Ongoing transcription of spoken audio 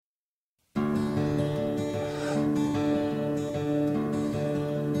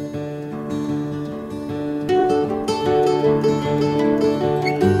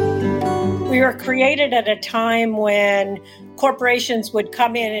were created at a time when corporations would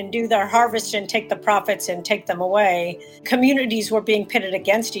come in and do their harvest and take the profits and take them away. Communities were being pitted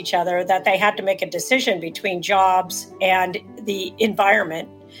against each other, that they had to make a decision between jobs and the environment.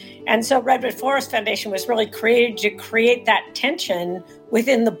 And so Redwood Forest Foundation was really created to create that tension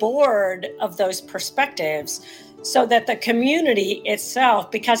within the board of those perspectives, so that the community itself,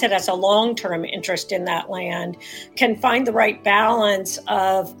 because it has a long-term interest in that land, can find the right balance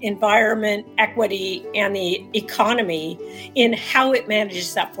of environment, equity, and the economy in how it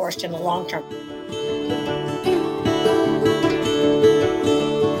manages that forest in the long term.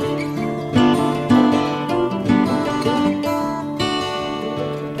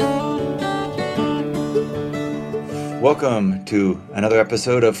 Welcome to another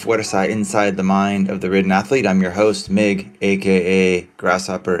episode of Fuerza Inside the Mind of the Ridden Athlete. I'm your host, Mig, aka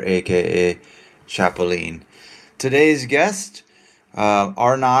Grasshopper, aka Chapolin. Today's guests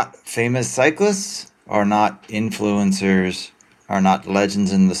are not famous cyclists, are not influencers, are not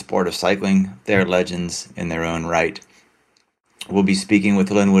legends in the sport of cycling. They're legends in their own right. We'll be speaking with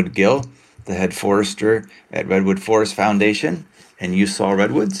Linwood Gill, the head forester at Redwood Forest Foundation and You Saw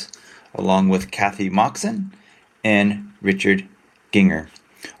Redwoods, along with Kathy Moxon and Richard Ginger.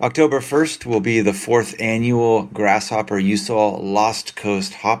 October 1st will be the fourth annual Grasshopper You Saw Lost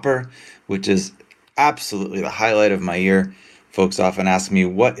Coast Hopper, which is absolutely the highlight of my year. Folks often ask me,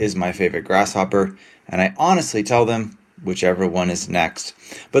 what is my favorite grasshopper? And I honestly tell them whichever one is next.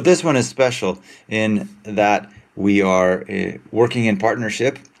 But this one is special in that we are working in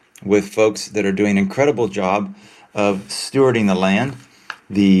partnership with folks that are doing an incredible job of stewarding the land.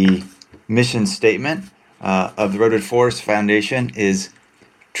 The mission statement of the Redwood Forest Foundation is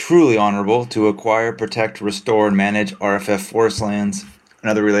truly honorable: to acquire, protect, restore, and manage RFF forest lands and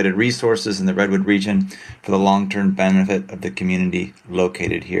other related resources in the Redwood region for the long-term benefit of the community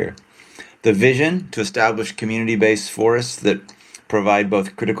located here. The vision: to establish community-based forests that provide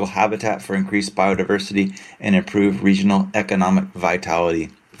both critical habitat for increased biodiversity and improve regional economic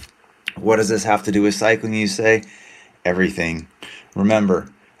vitality. What does this have to do with cycling, you say? Everything.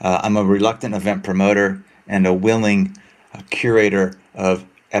 Remember, I'm a reluctant event promoter and a willing curator of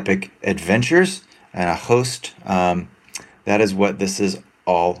epic adventures and a host. That is what this is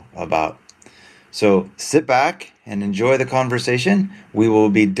all about. So sit back and enjoy the conversation. We will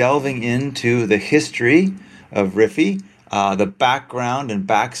be delving into the history of Riffy, the background and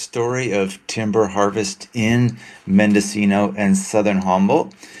backstory of timber harvest in Mendocino and Southern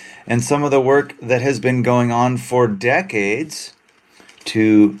Humboldt, and some of the work that has been going on for decades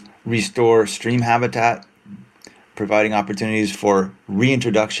to restore stream habitat, providing opportunities for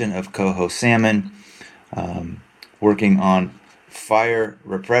reintroduction of coho salmon, working on fire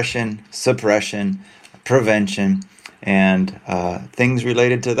repression, suppression, prevention, and things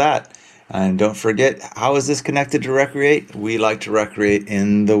related to that. And don't forget, how is this connected to recreate? We like to recreate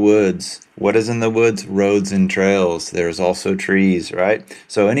in the woods. What is in the woods? Roads and trails. There's also trees, right?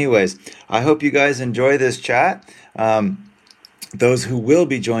 So anyways, I hope you guys enjoy this chat. Those who will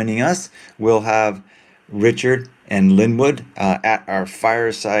be joining us will have Richard and Linwood at our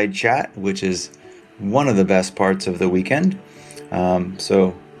fireside chat, which is one of the best parts of the weekend.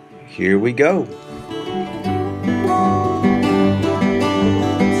 So here we go.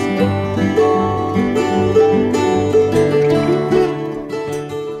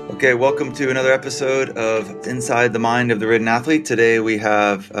 Okay, welcome to another episode of Inside the Mind of the Ridden Athlete. Today we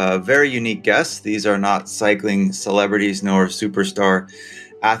have very unique guests. These are not cycling celebrities nor superstar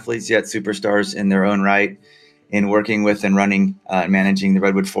athletes, yet superstars in their own right in working with and running and managing the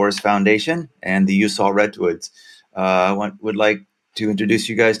Redwood Forest Foundation and the You Saw Redwoods. Would like to introduce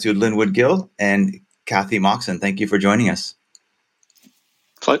you guys to Linwood Gill and Kathy Moxon. Thank you for joining us.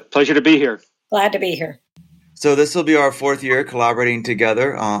 Pleasure to be here. Glad to be here. So this will be our fourth year collaborating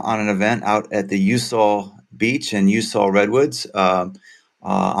together on an event out at the You Saw Beach and You Saw Redwoods on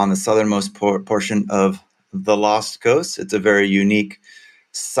the southernmost portion of the Lost Coast. It's a very unique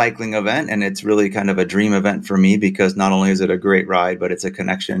cycling event, and it's really kind of a dream event for me because not only is it a great ride, but it's a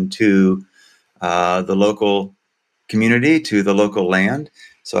connection to the local community, to the local land.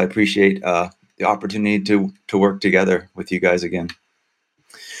 So I appreciate the opportunity to work together with you guys again.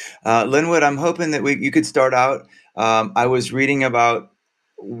 Linwood, I'm hoping that you could start out. I was reading about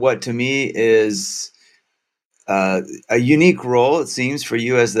what to me is a unique role, it seems, for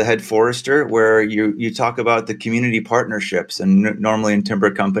you as the head forester, where you talk about the community partnerships. And normally in timber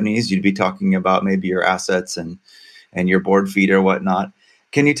companies, you'd be talking about maybe your assets and your board feet or whatnot.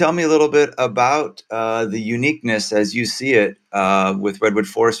 Can you tell me a little bit about the uniqueness as you see it with Redwood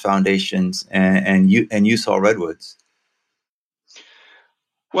Forest Foundations and You Saw Redwoods?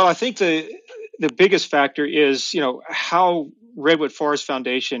 Well, I think the biggest factor is, how Redwood Forest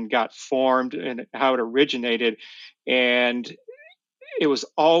Foundation got formed and how it originated. And it was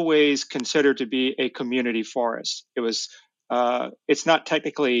always considered to be a community forest. It's not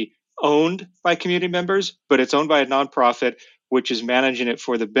technically owned by community members, but it's owned by a nonprofit which is managing it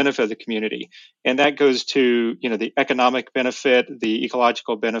for the benefit of the community. And that goes to, the economic benefit, the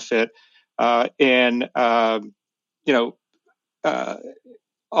ecological benefit, and you know, uh,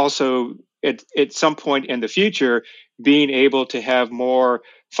 also at some point in the future, being able to have more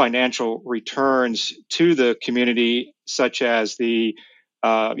financial returns to the community, such as the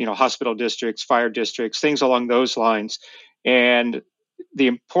hospital districts, fire districts, things along those lines. And the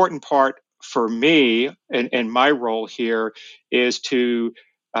important part for me and my role here is to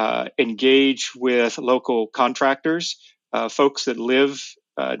engage with local contractors, folks that live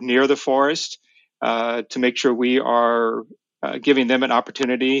near the forest, to make sure we are giving them an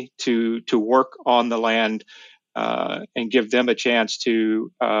opportunity to work on the land, and give them a chance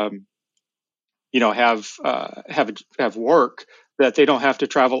to have work that they don't have to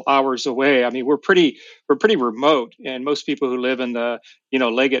travel hours away. I mean, we're pretty remote, and most people who live in the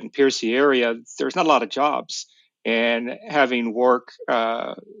Leggett and Piercy area, there's not a lot of jobs, and having work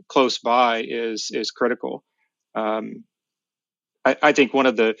close by is critical. I think one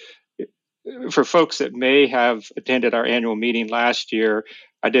of the for folks that may have attended our annual meeting last year,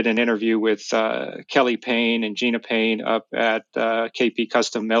 I did an interview with Kelly Payne and Gina Payne up at KP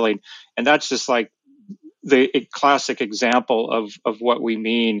Custom Milling, and that's just like the classic example of what we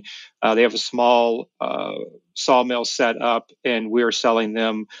mean. They have a small sawmill set up, and we're selling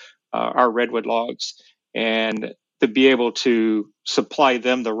them our redwood logs, and to be able to supply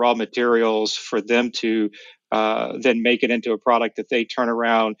them the raw materials for them to then make it into a product that they turn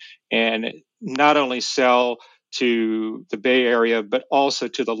around and not only sell to the Bay Area, but also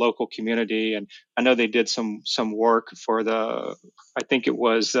to the local community. And I know they did some work for I think it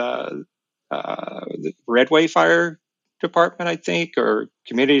was the Redway Fire Department, I think, or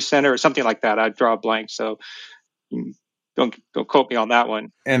community center or something like that. I draw a blank, so don't quote me on that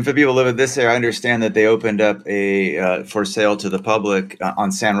one. And for people who live in this area, I understand that they opened up a for sale to the public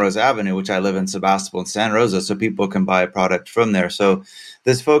on San Rosa Avenue, which I live in Sebastopol and San Rosa, so people can buy a product from there. So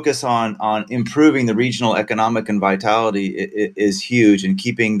this focus on improving the regional economic and vitality is huge, and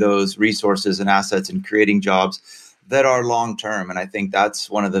keeping those resources and assets and creating jobs that are long term. And I think that's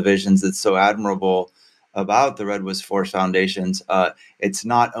one of the visions that's so admirable about the Redwood Forest Foundations. It's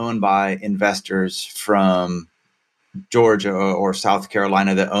not owned by investors from Georgia or South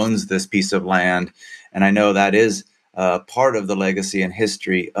Carolina that owns this piece of land. And I know that is part of the legacy and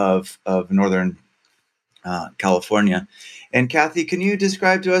history of Northern California. And Kathy, can you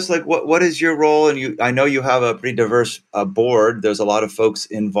describe to us, like, what is your role? And I know you have a pretty diverse board. There's a lot of folks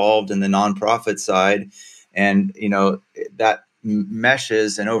involved in the nonprofit side, and that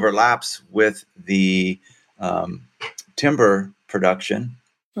meshes and overlaps with the timber production.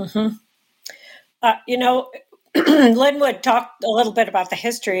 Mm-hmm. Linwood talked a little bit about the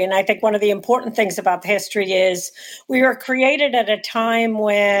history, and I think one of the important things about the history is we were created at a time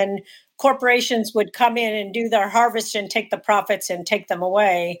when corporations would come in and do their harvest and take the profits and take them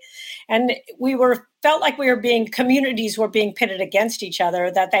away. And felt like communities were being pitted against each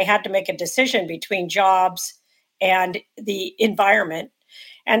other, that they had to make a decision between jobs and the environment.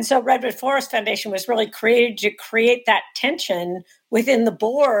 And so Redwood Forest Foundation was really created to create that tension within the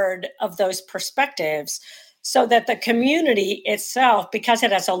board of those perspectives, so that the community itself, because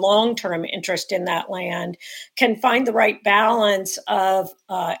it has a long-term interest in that land, can find the right balance of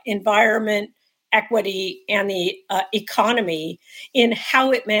environment, equity, and the economy in how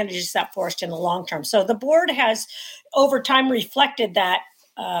it manages that forest in the long term. So the board has, over time, reflected that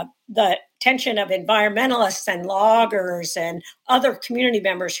the tension of environmentalists and loggers and other community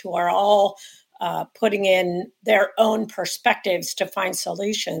members who are all putting in their own perspectives to find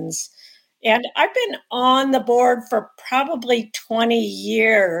solutions. And I've been on the board for probably 20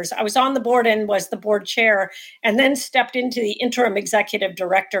 years. I was on the board and was the board chair, and then stepped into the interim executive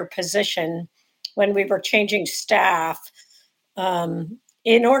director position when we were changing staff,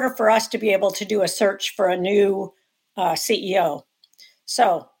 in order for us to be able to do a search for a new CEO.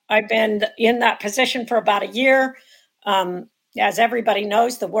 So I've been in that position for about a year. As everybody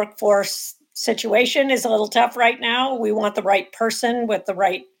knows, the workforce situation is a little tough right now. We want the right person with the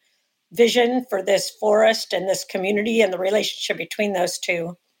right vision for this forest and this community and the relationship between those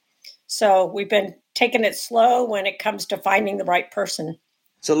two. So we've been taking it slow when it comes to finding the right person.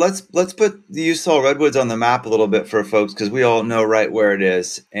 So let's put the Usal Redwoods on the map a little bit for folks, because we all know right where it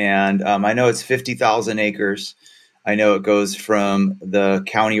is. And I know it's 50,000 acres. I know it goes from the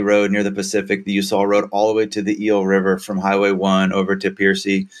county road near the Pacific, the Usal Road, all the way to the Eel River from Highway 1 over to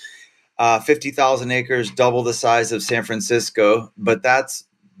Piercy. 50,000 acres, double the size of San Francisco, but that's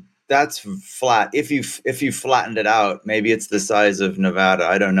flat. If you flattened it out, maybe it's the size of Nevada.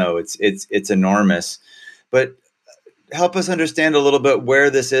 I don't know. It's enormous. But help us understand a little bit where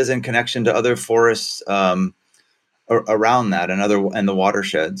this is in connection to other forests around that and the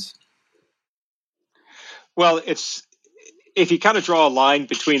watersheds. Well, if you kind of draw a line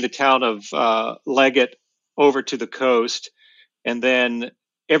between the town of Leggett over to the coast, and then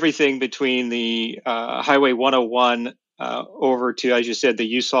everything between the Highway 101 over to, as you said,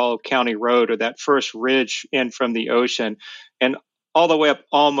 the Usal County Road, or that first ridge in from the ocean, and all the way up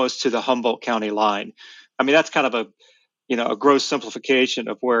almost to the Humboldt County line. I mean, that's kind of a gross simplification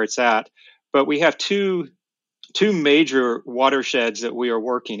of where it's at. But we have two major watersheds that we are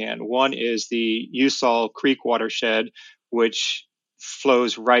working in. One is the Usal Creek watershed, which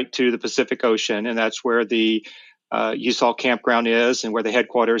flows right to the Pacific Ocean, and that's where the Usal campground is and where the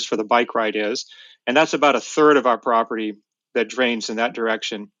headquarters for the bike ride is. And that's about a third of our property that drains in that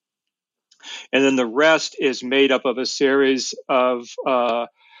direction. And then the rest is made up of a series of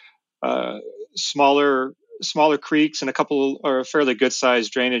smaller creeks and a couple or fairly good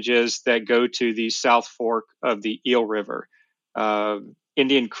sized drainages that go to the South Fork of the Eel River.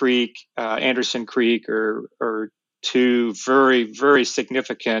 Indian Creek, Anderson Creek are two very, very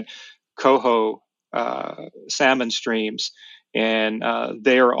significant coho salmon streams, and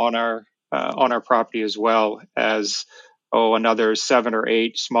they are on our property, as well as another 7 or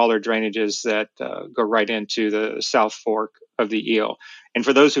 8 smaller drainages that go right into the South Fork of the Eel. And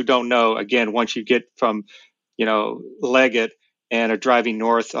for those who don't know, again, once you get from Leggett and are driving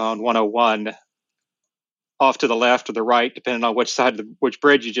north on 101, off to the left or the right, depending on which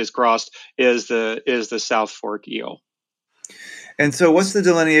bridge you just crossed, is the South Fork Eel. And so what's the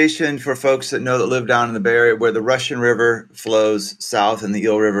delineation for folks that live down in the Bay Area where the Russian River flows south and the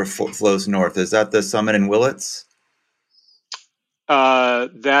Eel River flows north? Is that the Summit and Willits?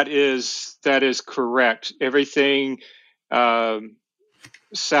 That is correct. Everything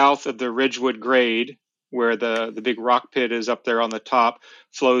south of the Ridgewood grade, where the big rock pit is up there on the top,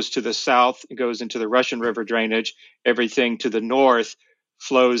 flows to the south and goes into the Russian River drainage. Everything to the north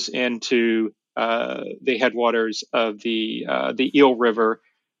flows into the headwaters of the Eel River.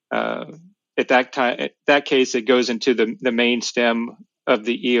 At that case, it goes into the main stem of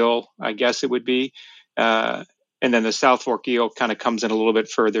the Eel, I guess it would be, and then the South Fork Eel kind of comes in a little bit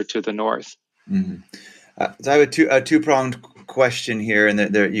further to the north. Mm-hmm. So I have a two-pronged question here, and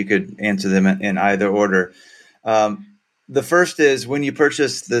that you could answer them in either order. The first is, when you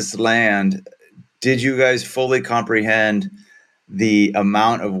purchased this land, did you guys fully comprehend the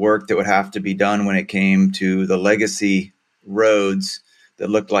amount of work that would have to be done when it came to the legacy roads that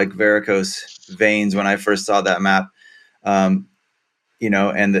looked like varicose veins when I first saw that map? And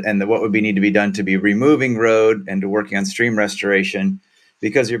what would need to be done to be removing road and to working on stream restoration,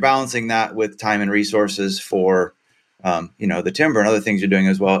 because you're balancing that with time and resources for the timber and other things you're doing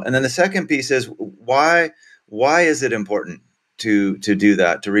as well. And then the second piece is, why is it important to do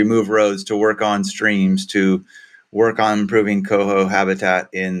that, to remove roads, to work on streams, to work on improving coho habitat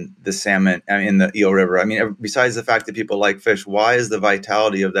in the salmon, in the Eel River? I mean, besides the fact that people like fish, why is the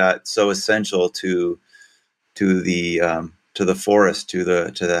vitality of that so essential to the forest, to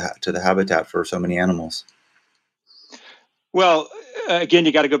the habitat for so many animals? Well, again,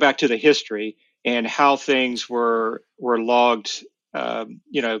 you got to go back to the history and how things were logged.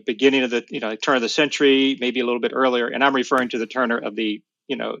 Beginning of the turn of the century, maybe a little bit earlier, and I'm referring to the turn of the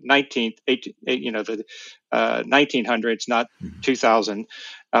 1900s, not 2000.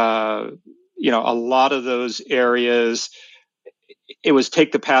 A lot of those areas, it was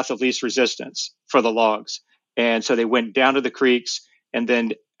take the path of least resistance for the logs, and so they went down to the creeks and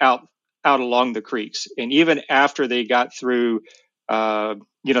then out along the creeks. And even after they got through,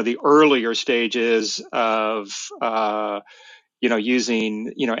 the earlier stages of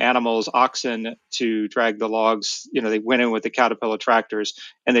using animals, oxen, to drag the logs, they went in with the Caterpillar tractors,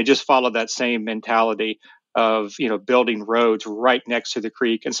 and they just followed that same mentality of building roads right next to the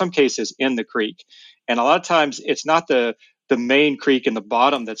creek, in some cases in the creek. And a lot of times it's not the main creek in the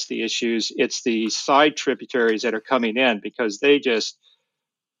bottom that's the issues, it's the side tributaries that are coming in, because they just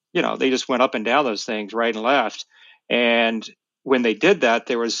went up and down those things right and left. And when they did that,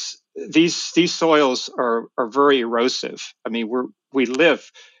 there was these soils are very erosive. I mean, we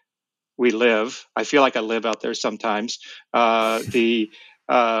live. I feel like I live out there sometimes.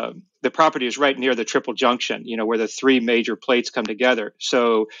 the property is right near the triple junction, where the three major plates come together.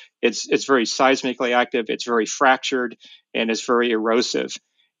 So it's very seismically active, it's very fractured, and it's very erosive.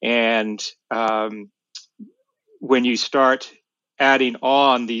 And when you start adding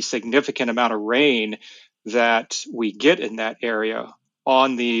on the significant amount of rain that we get in that area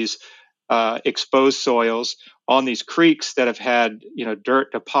on these exposed soils, on these creeks that have had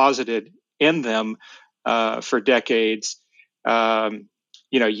dirt deposited in them for decades,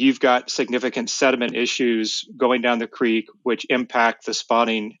 you've got significant sediment issues going down the creek, which impact the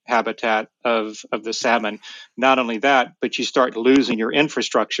spawning habitat of the salmon. Not only that, but you start losing your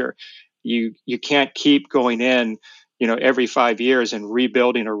infrastructure. You can't keep going in, every 5 years and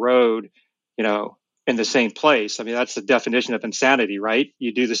rebuilding a road, in the same place. I mean, that's the definition of insanity, right?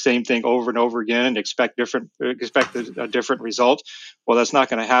 You do the same thing over and over again and expect a different result. Well, that's not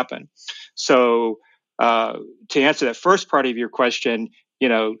going to happen. So, to answer that first part of your question,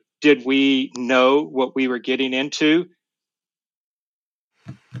 did we know what we were getting into?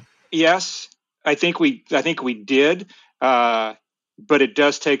 Yes, I think we did, but it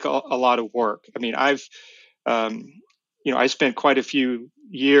does take a lot of work. I mean, I spent quite a few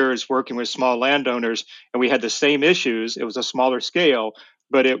years working with small landowners, and we had the same issues. It was a smaller scale,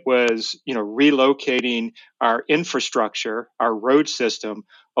 but it was, relocating our infrastructure, our road system,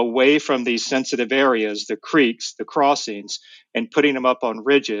 away from these sensitive areas, the creeks, the crossings, and putting them up on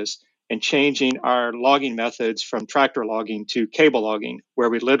ridges, and changing our logging methods from tractor logging to cable logging, where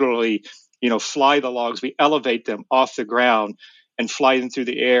we literally, fly the logs, we elevate them off the ground and fly them through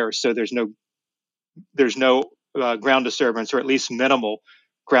the air, so there's no ground disturbance, or at least minimal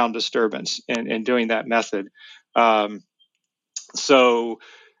ground disturbance in doing that method. So,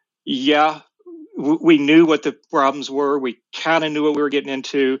 yeah, we knew what the problems were. We kind of knew what we were getting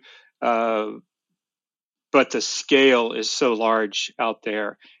into, but the scale is so large out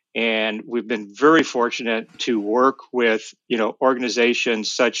there. And we've been very fortunate to work with, organizations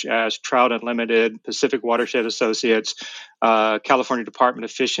such as Trout Unlimited, Pacific Watershed Associates, California Department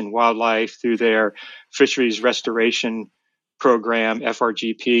of Fish and Wildlife through their Fisheries Restoration Program,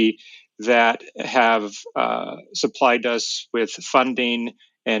 FRGP, that have supplied us with funding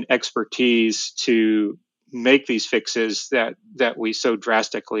and expertise to make these fixes that we so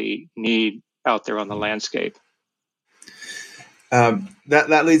drastically need out there on the landscape.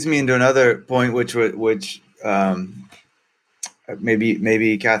 That leads me into another point, which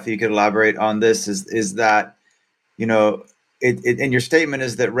maybe Kathy, you could elaborate on this. Is that in your statement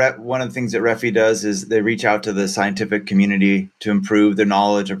is that one of the things that REFI does is they reach out to the scientific community to improve their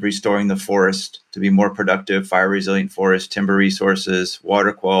knowledge of restoring the forest to be more productive, fire resilient forest, timber resources,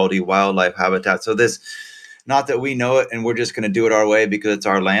 water quality, wildlife habitat. So this. Not that we know it and we're just going to do it our way because it's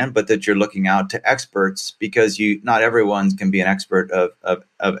our land, but that you're looking out to experts because not everyone can be an expert of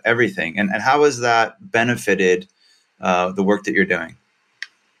everything. And how has that benefited the work that you're doing?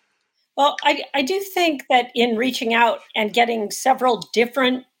 Well, I do think that in reaching out and getting several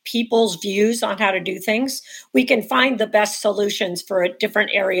different people's views on how to do things, we can find the best solutions for different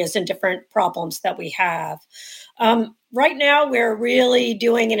areas and different problems that we have. Right now, we're really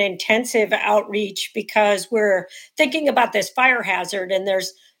doing an intensive outreach because we're thinking about this fire hazard, and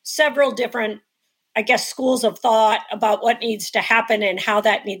there's several different, schools of thought about what needs to happen and how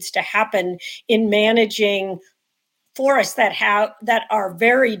that needs to happen in managing forests that are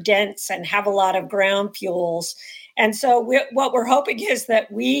very dense and have a lot of ground fuels. And so what we're hoping is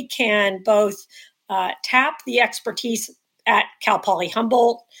that we can both tap the expertise at Cal Poly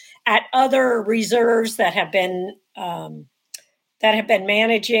Humboldt, at other reserves that have been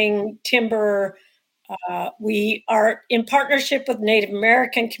managing timber. We are in partnership with Native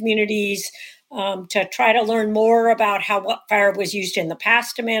American communities to try to learn more about what fire was used in the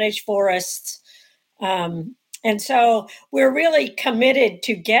past to manage forests. And so we're really committed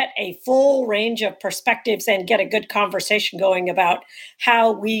to get a full range of perspectives and get a good conversation going about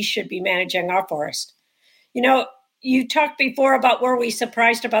how we should be managing our forest. You talked before about were we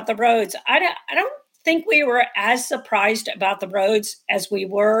surprised about the roads. I don't think we were as surprised about the roads as we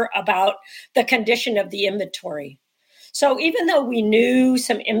were about the condition of the inventory. So even though we knew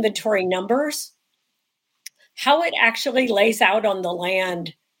some inventory numbers, how it actually lays out on the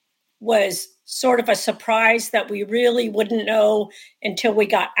land was sort of a surprise that we really wouldn't know until we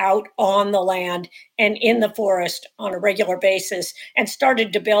got out on the land and in the forest on a regular basis and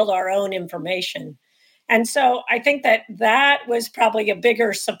started to build our own information. And so I think that was probably a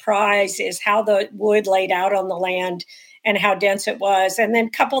bigger surprise, is how the wood laid out on the land and how dense it was. And then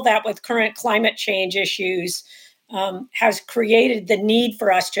couple that with current climate change issues has created the need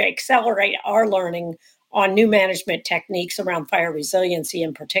for us to accelerate our learning on new management techniques around fire resiliency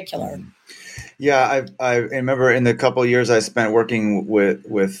in particular. Yeah, I remember in the couple of years I spent working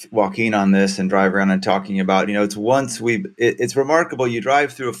with Joaquin on this and drive around and talking about, it's remarkable. You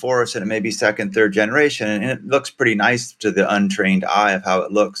drive through a forest and it may be second, third generation, and it looks pretty nice to the untrained eye of how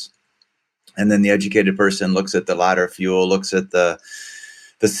it looks. And then the educated person looks at the ladder fuel, looks at the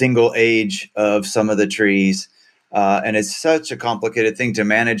single age of some of the trees. And it's such a complicated thing to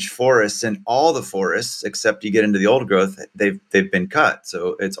manage forests, and all the forests, except you get into the old growth, they've been cut.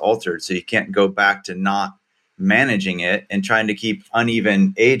 So it's altered. So you can't go back to not managing it and trying to keep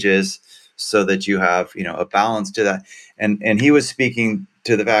uneven ages so that you have, a balance to that. And he was speaking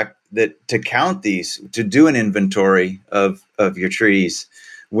to the fact that to count these, to do an inventory of your trees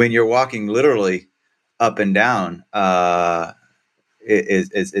when you're walking literally up and down,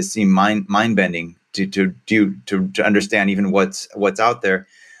 it seemed mind bending to understand even what's out there.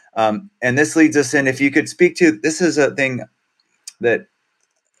 And this leads us in, if you could speak to, this is a thing that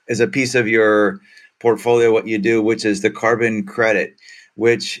is a piece of your portfolio, what you do, which is the carbon credit,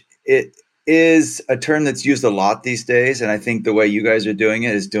 which it is a term that's used a lot these days. And I think the way you guys are doing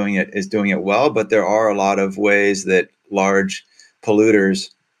it is doing it well, but there are a lot of ways that large polluters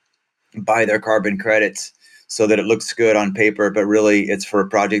buy their carbon credits so that it looks good on paper, but really it's for a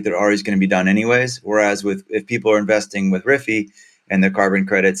project that always going to be done anyways. Whereas if people are investing with RIFI and their carbon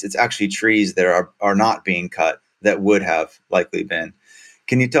credits, it's actually trees that are not being cut that would have likely been.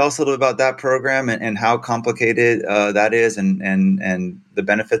 Can you tell us a little about that program and how complicated that is and the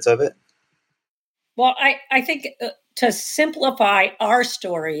benefits of it? Well, I think to simplify our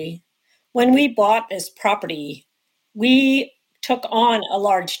story, when we bought this property, we took on a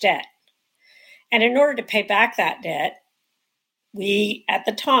large debt. And in order to pay back that debt, at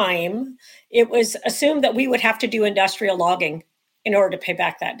the time, it was assumed that we would have to do industrial logging in order to pay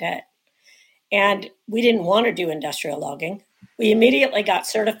back that debt. And we didn't want to do industrial logging. We immediately got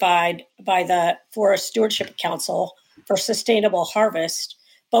certified by the Forest Stewardship Council for sustainable harvest,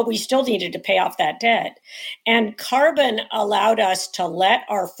 but we still needed to pay off that debt. And carbon allowed us to let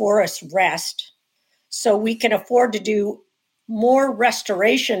our forests rest so we can afford to do more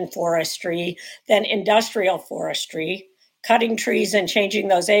restoration forestry than industrial forestry, cutting trees and changing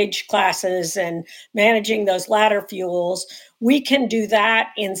those age classes and managing those ladder fuels. We can do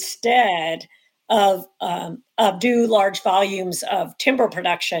that instead of do large volumes of timber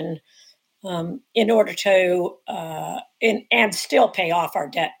production in order to and still pay off our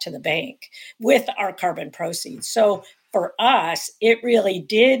debt to the bank with our carbon proceeds. So for us, it really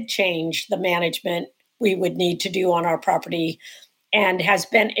did change the management we would need to do on our property and has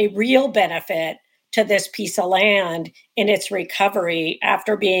been a real benefit to this piece of land in its recovery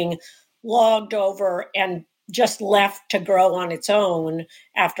after being logged over and just left to grow on its own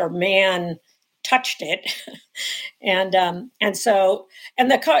after man touched it. So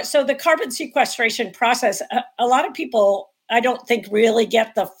the carbon sequestration process, a lot of people, I don't think, really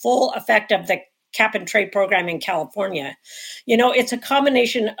get the full effect of the cap and trade program in California. It's a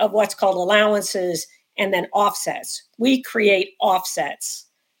combination of what's called allowances and then offsets. We create offsets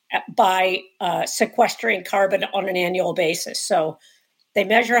by sequestering carbon on an annual basis. So they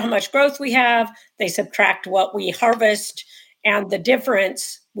measure how much growth we have, they subtract what we harvest, and the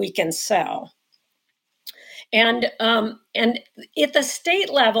difference we can sell. And at the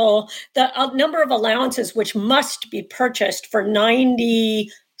state level, the number of allowances which must be purchased for 96%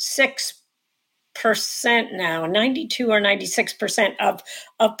 now, 92 or 96%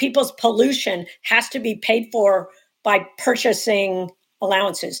 of people's pollution has to be paid for by purchasing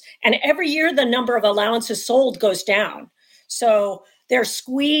allowances. And every year, the number of allowances sold goes down. So they're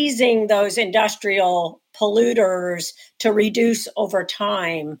squeezing those industrial polluters to reduce over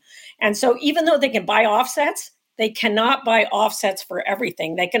time. And so even though they can buy offsets, they cannot buy offsets for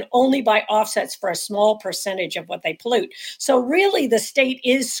everything. They can only buy offsets for a small percentage of what they pollute. So really, the state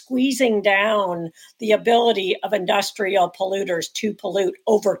is squeezing down the ability of industrial polluters to pollute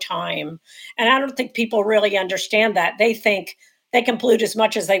over time. And I don't think people really understand that. They think they can pollute as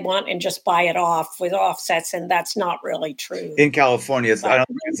much as they want and just buy it off with offsets, and that's not really true. In California, I don't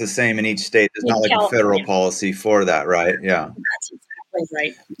think it's the same in each state. There's not like a federal policy for that, right? Yeah. That's exactly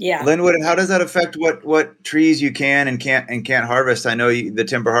right. Yeah. Linwood, and how does that affect what trees you can and can't harvest? I know the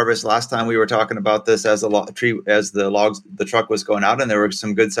timber harvest last time we were talking about this as the truck was going out, and there were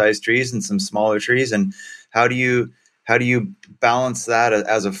some good sized trees and some smaller trees. And how do you balance that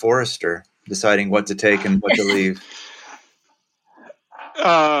as a forester, deciding what to take and what to leave?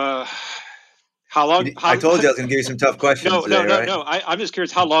 How long? I told you I was going to give you some tough questions. Right? No. I'm just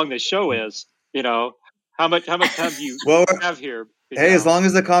curious how long this show is. How much time do you have here? Hey, as long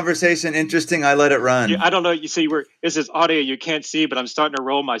as the conversation interesting, I let it run. I don't know. You see, this is audio you can't see, but I'm starting to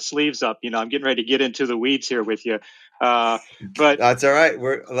roll my sleeves up. I'm getting ready to get into the weeds here with you. But that's all right.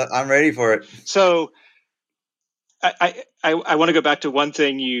 I'm ready for it. So I want to go back to one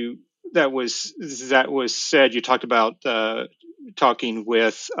thing that was said. You talked about talking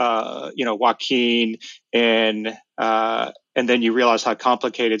with Joaquin, and then you realize how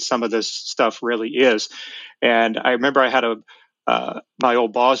complicated some of this stuff really is. And I remember I had my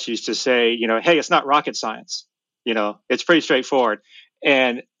old boss used to say, hey, it's not rocket science. It's pretty straightforward.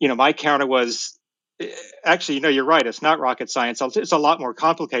 And my counter was, actually, you're right. It's not rocket science. It's a lot more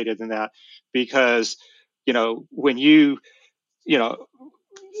complicated than that, because when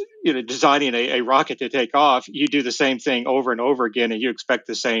designing a rocket to take off, you do the same thing over and over again, and you expect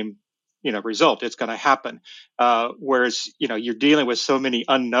the same result. It's going to happen. Whereas you're dealing with so many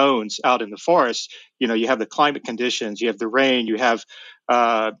unknowns out in the forest. You have the climate conditions, you have the rain, you have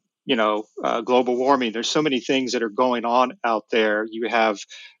global warming. There's so many things that are going on out there. You have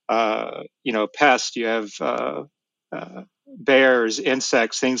pests, you have bears,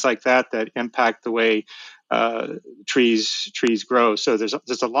 insects, things like that impact the way trees grow. So there's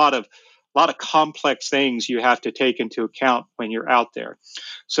a lot of complex things you have to take into account when you're out there.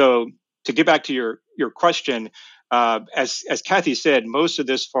 So to get back to your question, as Kathy said, most of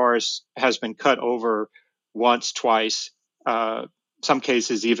this forest has been cut over once, twice, some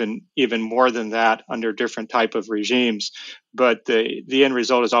cases even more than that under different type of regimes. But the end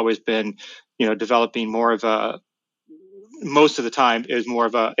result has always been, developing more of most of the time is more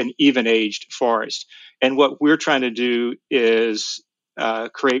of an even-aged forest. And what we're trying to do is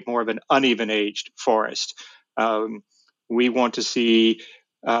create more of an uneven-aged forest. We want to see,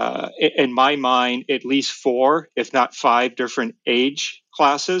 in my mind, at least 4, if not 5, different age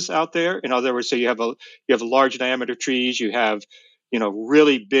classes out there. In other words, so you have a large diameter trees, you have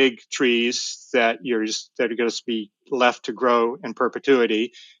really big trees that are going to be left to grow in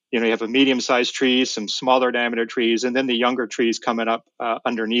perpetuity. You have a medium-sized tree, some smaller diameter trees, and then the younger trees coming up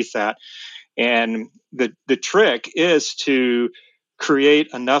underneath that. And the trick is to create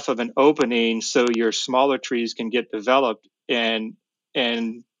enough of an opening so your smaller trees can get developed and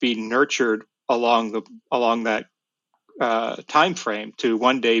be nurtured along that time frame to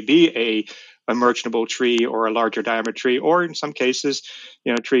one day be a merchantable tree or a larger diameter tree, or in some cases,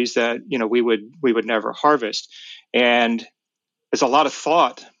 trees that we would never harvest. And there's a lot of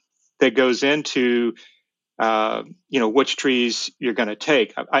thought that goes into which trees you're going to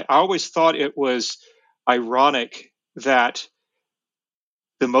take. I always thought it was ironic that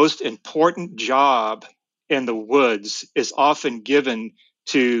the most important job in the woods is often given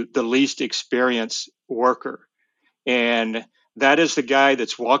to the least experienced worker. And that is the guy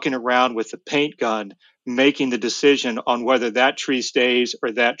that's walking around with the paint gun, making the decision on whether that tree stays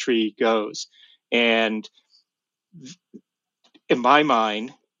or that tree goes. And in my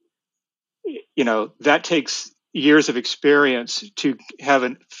mind, that takes years of experience to have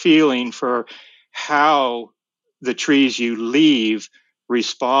a feeling for how the trees you leave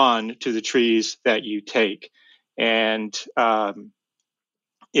respond to the trees that you take. And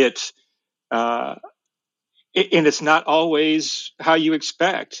it's not always how you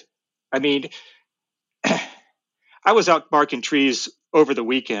expect. I mean, I was out marking trees over the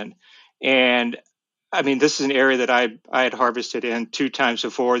weekend, and I mean, this is an area that I had harvested in 2 times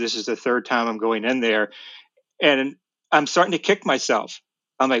before. This is the 3rd time I'm going in there. And I'm starting to kick myself.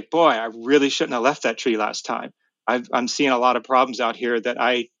 I'm like, boy, I really shouldn't have left that tree last time. I'm seeing a lot of problems out here that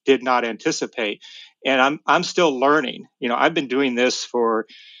I did not anticipate. And I'm still learning. I've been doing this for,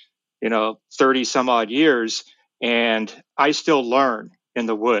 30 some odd years, and I still learn in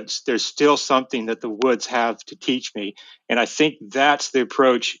the woods. There's still something that the woods have to teach me. And I think that's the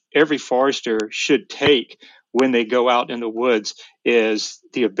approach every forester should take when they go out in the woods, is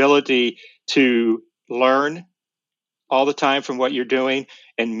the ability to learn all the time from what you're doing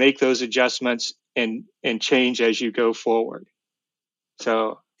and make those adjustments and change as you go forward.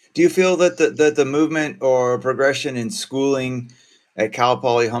 So, do you feel that the movement or progression in schooling at Cal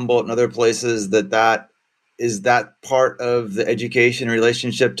Poly, Humboldt, and other places that is that part of the education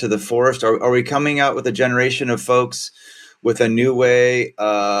relationship to the forest? Are we coming out with a generation of folks with a new way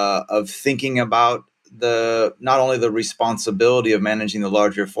of thinking about not only the responsibility of managing the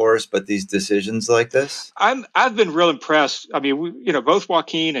larger forest, but these decisions like this? I've been real impressed. I mean, both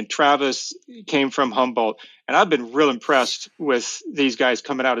Joaquin and Travis came from Humboldt, and I've been real impressed with these guys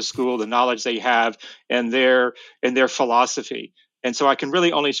coming out of school, the knowledge they have, and their philosophy. And so I can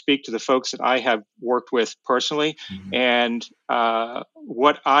really only speak to the folks that I have worked with personally. Mm-hmm. And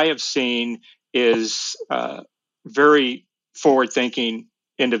what I have seen is very forward-thinking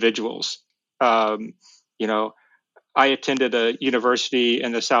individuals. You know, I attended a university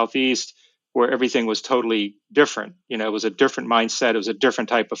in the Southeast where everything was totally different. You know, it was a different mindset. It was a different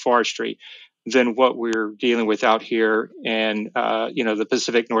type of forestry than what we're dealing with out here in, the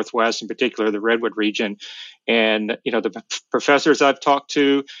Pacific Northwest, in particular, the Redwood region. And, the professors I've talked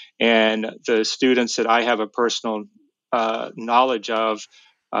to and the students that I have a personal knowledge of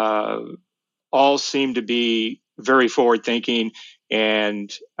all seem to be very forward thinking.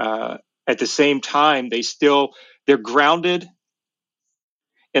 And at the same time, they're grounded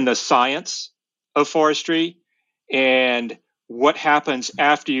in the science of forestry. And what happens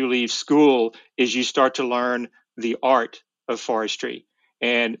after you leave school is you start to learn the art of forestry.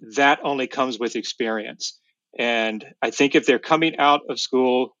 And that only comes with experience. And I think if they're coming out of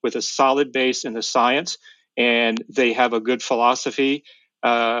school with a solid base in the science and they have a good philosophy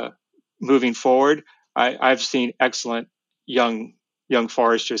moving forward, I've seen excellent young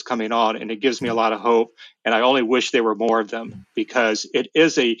foresters coming on, and it gives me a lot of hope. And I only wish there were more of them, because it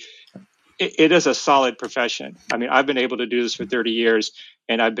is a solid profession. I mean, I've been able to do this for 30 years,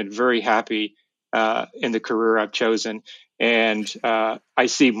 and I've been very happy in the career I've chosen. And I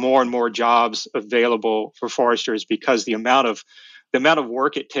see more and more jobs available for foresters, because the amount of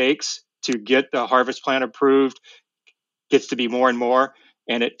work it takes to get the harvest plan approved gets to be more and more.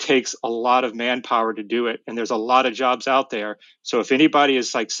 And it takes a lot of manpower to do it. And there's a lot of jobs out there. So if anybody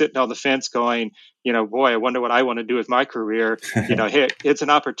is like sitting on the fence going, boy, I wonder what I want to do with my career, hey, it's an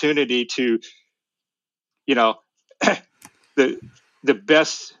opportunity to, the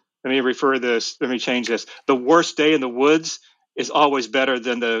best, let me change this. The worst day in the woods is always better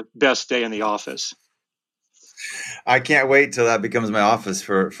than the best day in the office. I can't wait till that becomes my office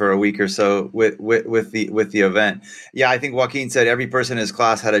for a week or so with the event. Yeah, I think Joaquin said every person in his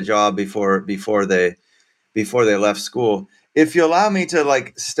class had a job before they left school. If you allow me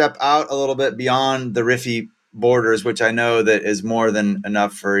to step out a little bit beyond the riffy borders, which I know that is more than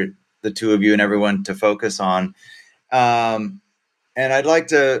enough for the two of you and everyone to focus on, and I'd like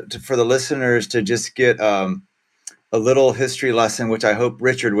to for the listeners to just get a little history lesson, which I hope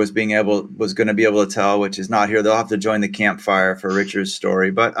Richard was going to be able to tell, which is not here. They'll have to join the campfire for Richard's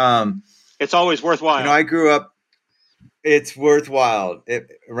story. But it's always worthwhile. I grew up. It's worthwhile.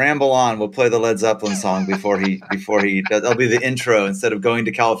 Ramble on. We'll play the Led Zeppelin song before he. That'll be the intro instead of Going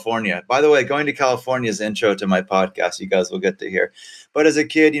to California. By the way, Going to California is the intro to my podcast. You guys will get to hear. But as a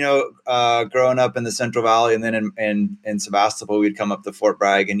kid, growing up in the Central Valley and then in Sebastopol, we'd come up to Fort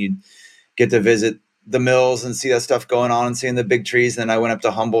Bragg and you'd get to visit the mills and see that stuff going on and seeing the big trees. And then I went up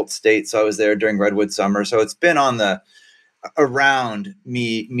to Humboldt State, so I was there during Redwood summer. So it's been around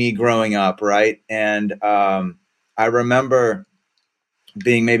me growing up, right? And I remember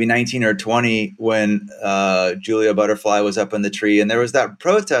being maybe 19 or 20 when Julia Butterfly was up in the tree, and there was that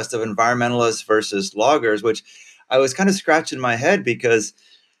protest of environmentalists versus loggers, which I was kind of scratching my head because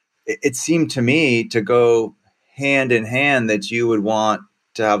it seemed to me to go hand in hand that you would want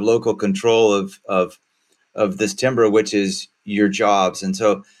to have local control of this timber, which is your jobs. And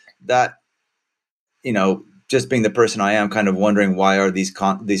so that, just being the person I am, kind of wondering why are these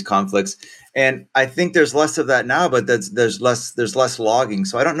conflicts. And I think there's less of that now, but there's less logging.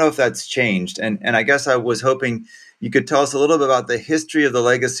 So I don't know if that's changed. And I guess I was hoping you could tell us a little bit about the history of the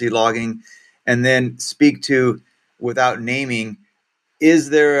legacy logging, and then speak to, without naming, is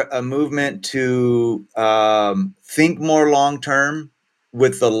there a movement to think more long-term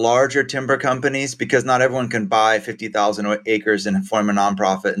with the larger timber companies? Because not everyone can buy 50,000 acres and form a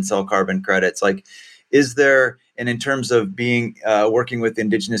nonprofit and sell carbon credits. Is there, and in terms of being working with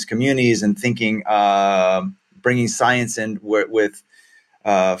indigenous communities and thinking, bringing science in with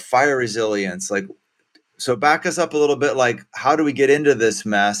fire resilience, so back us up a little bit. How do we get into this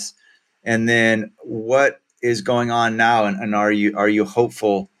mess, and then what is going on now, and are you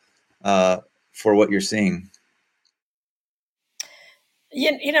hopeful for what you're seeing?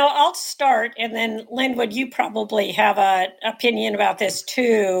 I'll start, and then Linwood, you probably have an opinion about this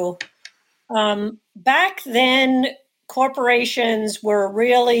too. Back then, corporations were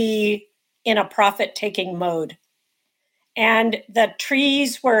really in a profit-taking mode, and the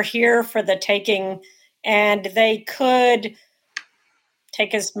trees were here for the taking, and they could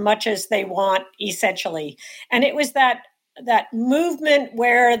take as much as they want, essentially. And it was that movement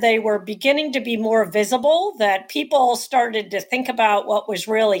where they were beginning to be more visible, that people started to think about what was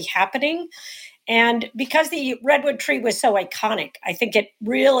really happening. And because the redwood tree was so iconic, I think it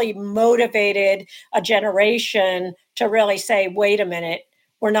really motivated a generation to really say, wait a minute,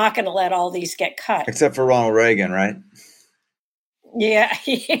 we're not going to let all these get cut. Except for Ronald Reagan, right? Yeah.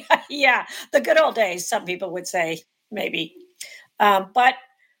 The good old days, some people would say. maybe. But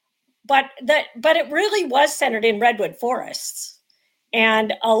it really was centered in redwood forests,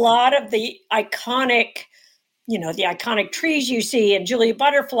 and a lot of the iconic trees you see in Julia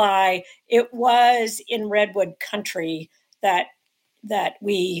Butterfly, it was in redwood country that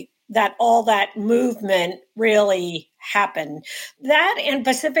all that movement really happened. That and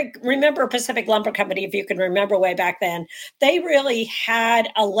Pacific Lumber Company, if you can remember way back then, they really had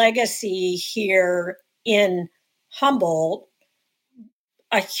a legacy here in Humboldt,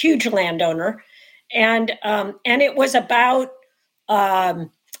 a huge landowner, and it was about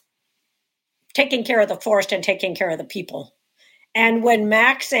taking care of the forest and taking care of the people. And when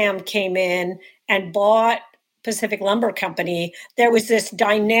Maxam came in and bought Pacific Lumber Company, there was this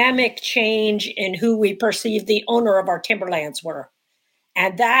dynamic change in who we perceived the owner of our timberlands were.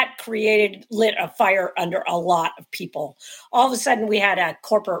 And that lit a fire under a lot of people. All of a sudden, we had a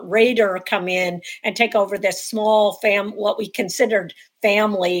corporate raider come in and take over this small what we considered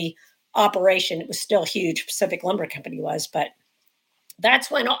family operation. It was still huge, Pacific Lumber Company was, but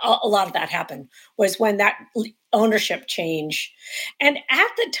that's when a lot of that happened, was when that ownership change. And at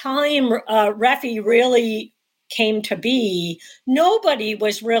the time REFI really came to be, nobody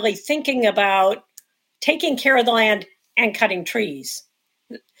was really thinking about taking care of the land and cutting trees.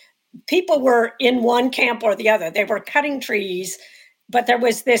 People were in one camp or the other. They were cutting trees, but there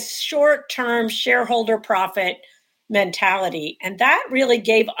was this short-term shareholder profit mentality. And that really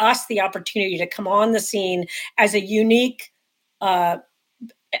gave us the opportunity to come on the scene as a unique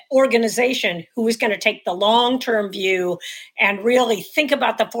organization who was going to take the long-term view and really think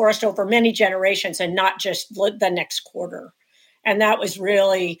about the forest over many generations and not just the next quarter. And that was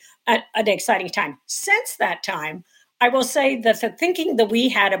really an exciting time. Since that time, I will say that the thinking that we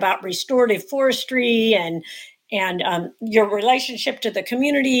had about restorative forestry and your relationship to the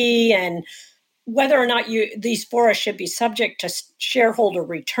community and whether or not these forests should be subject to shareholder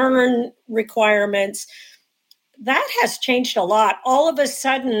return requirements, that has changed a lot. All of a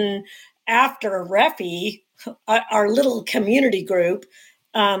sudden, after REFI, our little community group,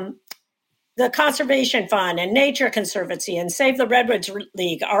 the Conservation Fund and Nature Conservancy and Save the Redwoods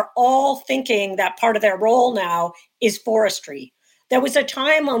League are all thinking that part of their role now is forestry. There was a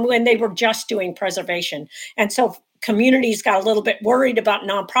time when they were just doing preservation. And so communities got a little bit worried about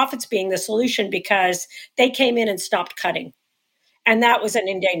nonprofits being the solution because they came in and stopped cutting. And that was an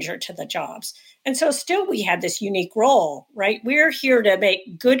endanger to the jobs. And so still we had this unique role, right? We're here to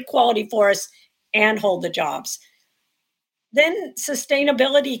make good quality forests and hold the jobs. Then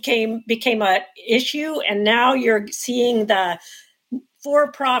sustainability became an issue, and now you're seeing the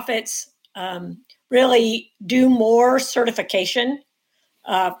for-profits really do more certification,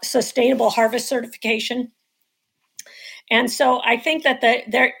 sustainable harvest certification. And so I think that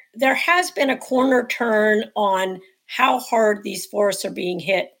there has been a corner turn on how hard these forests are being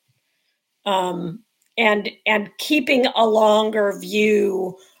hit, and keeping a longer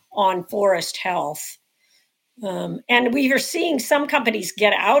view on forest health. And we are seeing some companies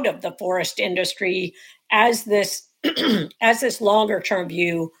get out of the forest industry as this longer term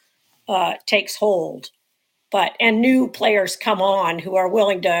view takes hold. And new players come on who are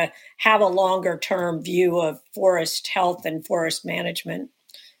willing to have a longer term view of forest health and forest management.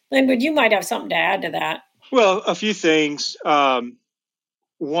 Linwood, you might have something to add to that. Well, a few things.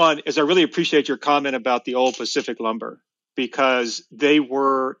 One is I really appreciate your comment about the old Pacific Lumber, because they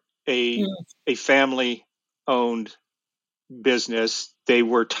were a family-owned business. They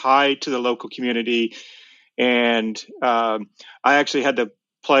were tied to the local community. And I actually had the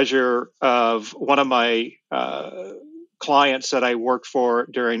pleasure of one of my clients that I worked for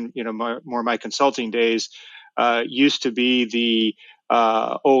during my consulting days used to be the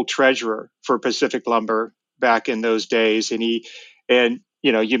old treasurer for Pacific Lumber back in those days, and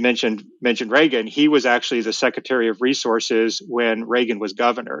you mentioned Reagan. He was actually the Secretary of Resources when Reagan was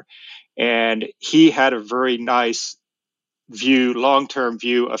governor, and he had a very nice long-term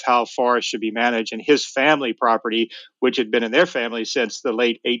view of how forests should be managed. And his family property, which had been in their family since the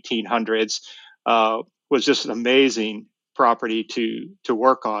late 1800s, was just an amazing property to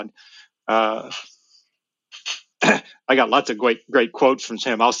work on. I got lots of great quotes from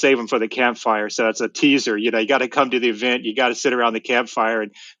him. I'll save them for the campfire. So it's a teaser. You got to come to the event. You got to sit around the campfire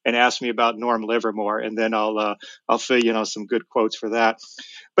and ask me about Norm Livermore, and then I'll fill you in some good quotes for that.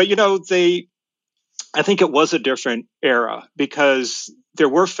 But I think it was a different era because there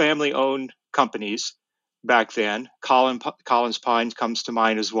were family-owned companies back then. Collins Pines comes to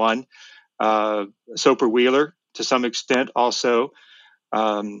mind as one. Soper Wheeler to some extent also.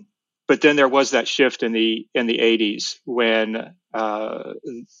 But then there was that shift in the 80s when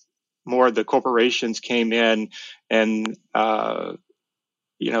more of the corporations came in, and the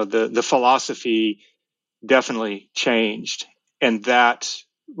philosophy definitely changed, and that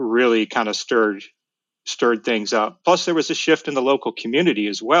really kind of stirred things up. Plus, there was a shift in the local community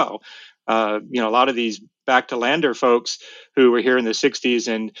as well. A lot of these back to lander folks who were here in the 60s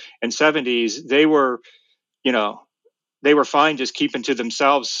and 70s, they were fine just keeping to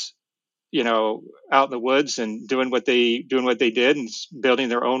themselves, out in the woods and doing what they did and building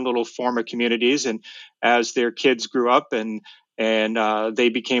their own little form of communities. And as their kids grew up and they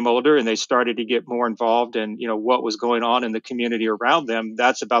became older and they started to get more involved in what was going on in the community around them,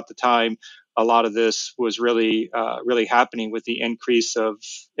 that's about the time a lot of this was really happening with the increase of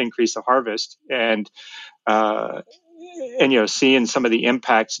harvest and seeing some of the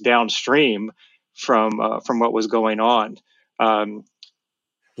impacts downstream from what was going on.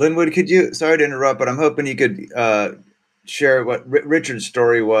 Linwood, sorry to interrupt, but I'm hoping you could share what Richard's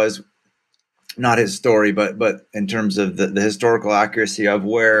story was, not his story, but in terms of the historical accuracy of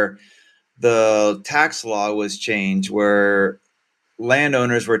where the tax law was changed, where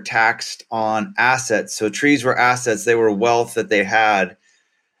landowners were taxed on assets. So trees were assets. They were wealth that they had.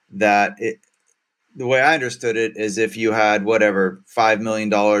 The way I understood it is if you had $5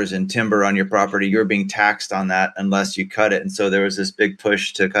 million in timber on your property, you're being taxed on that unless you cut it. And so there was this big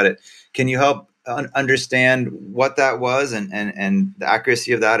push to cut it. Can you help understand what that was and the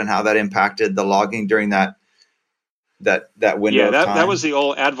accuracy of that and how that impacted the logging during that window of time? That was the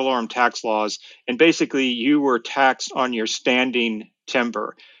old ad valorem tax laws. And basically you were taxed on your standing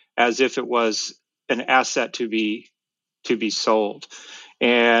timber as if it was an asset to be sold.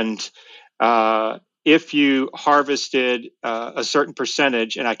 And if you harvested a certain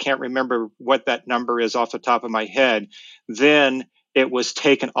percentage, and I can't remember what that number is off the top of my head, then it was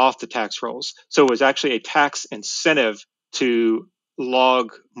taken off the tax rolls. So it was actually a tax incentive to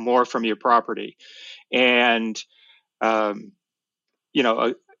log more from your property. And, again,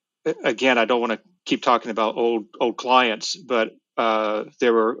 I don't want to keep talking about old clients, but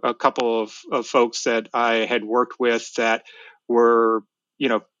there were a couple of folks that I had worked with that were,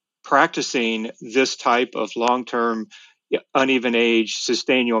 practicing this type of long-term uneven age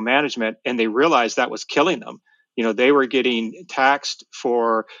sustainable management, and they realized that was killing them. They were getting taxed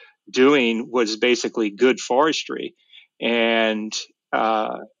for doing what is basically good forestry. And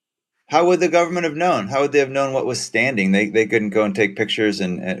how would the government have known? How would they have known what was standing? They couldn't go and take pictures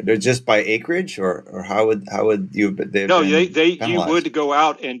and just by acreage, or how would you? You would go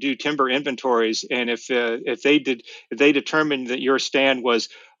out and do timber inventories, and if they determined that your stand was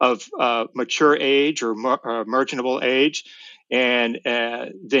of mature age or merchantable age, and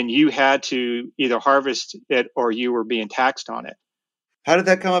then you had to either harvest it or you were being taxed on it. How did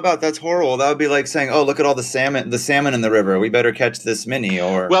that come about? That's horrible. That would be like saying, "Oh, look at all the salmon in the river. We better catch this mini."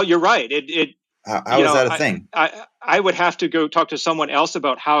 Or well, you're right. How is that a thing? I would have to go talk to someone else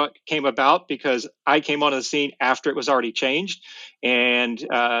about how it came about, because I came onto the scene after it was already changed, and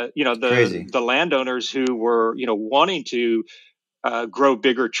the landowners who were wanting to grow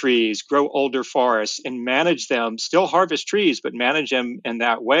bigger trees, grow older forests, and manage them, still harvest trees, but manage them in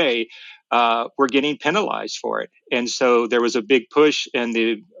that way, were getting penalized for it. And so there was a big push in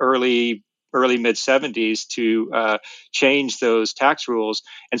the early mid 70s to change those tax rules.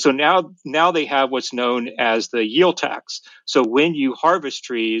 And so now they have what's known as the yield tax. So when you harvest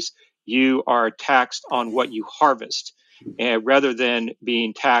trees, you are taxed on what you harvest, and rather than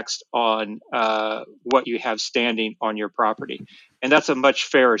being taxed on what you have standing on your property. And that's a much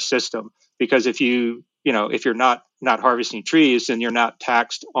fairer system, because if you're not harvesting trees, then you're not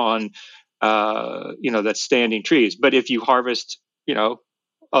taxed on that standing trees. But if you harvest a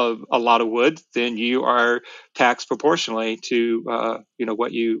lot of wood, then you are taxed proportionally to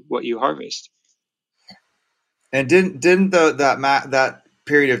what you harvest. And didn't that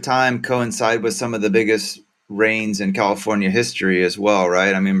period of time coincide with some of the biggest rains in California history as well,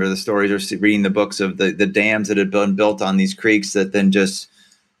 right? I remember the stories, or reading the books of the dams that had been built on these creeks that then just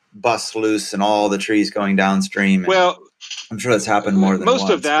bust loose and all the trees going downstream. Well, I'm sure that's happened more than most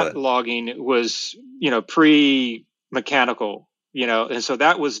once. Of that logging was, pre-mechanical, and so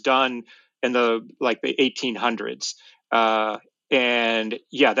that was done in the 1800s. And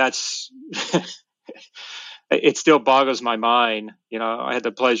yeah, that's it still boggles my mind. I had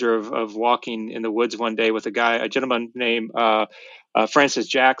the pleasure of walking in the woods one day with a gentleman named Francis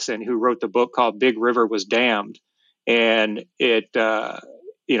Jackson, who wrote the book called Big River Was Dammed. And it,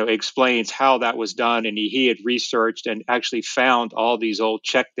 explains how that was done. And he had researched and actually found all these old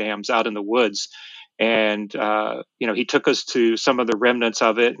check dams out in the woods. And, he took us to some of the remnants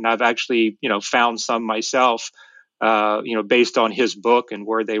of it. And I've actually, found some myself based on his book and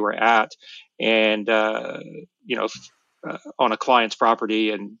where they were at, and on a client's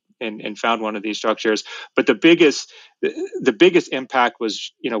property, and found one of these structures. But the biggest impact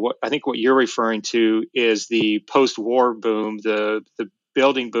was, what I think what you're referring to is the post-war boom, the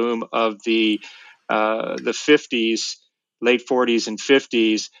building boom of the 50s, late 40s and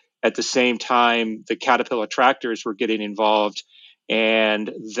 50s. At the same time, the Caterpillar tractors were getting involved,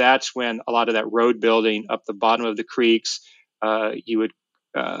 and that's when a lot of that road building up the bottom of the creeks, you would,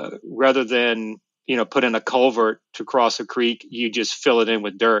 rather than put in a culvert to cross a creek, you just fill it in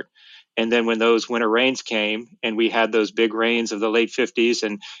with dirt. And then when those winter rains came, and we had those big rains of the late 50s,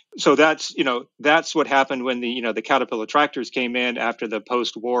 and so that's what happened when the Caterpillar tractors came in after the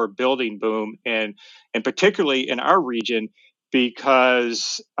post-war building boom, and particularly in our region,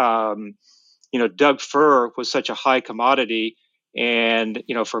 because Doug fir was such a high commodity, and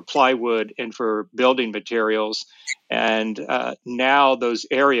for plywood and for building materials, and now those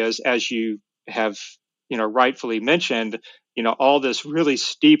areas, as you have rightfully mentioned, all this really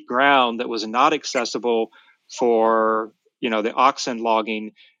steep ground that was not accessible for the oxen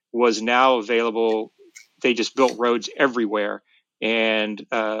logging was now available. They just built roads everywhere, and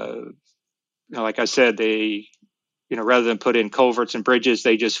like I said, they rather than put in culverts and bridges,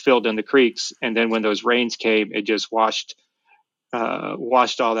 they just filled in the creeks, and then when those rains came, it just washed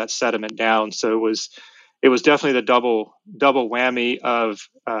all that sediment down. So it was definitely the double whammy of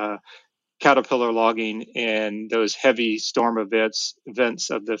Caterpillar logging and those heavy storm events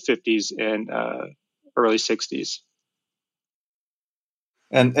of the 50s and early 60s.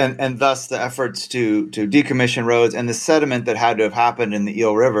 And thus the efforts to decommission roads and the sediment that had to have happened in the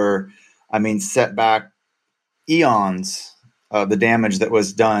Eel River, set back eons of the damage that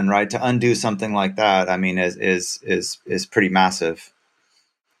was done, right? To undo something like that, is pretty massive.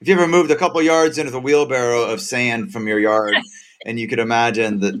 If you ever moved a couple yards into the wheelbarrow of sand from your yard, and you could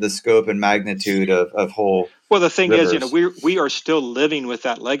imagine the scope and magnitude of whole. Well, the thing rivers. is, we are still living with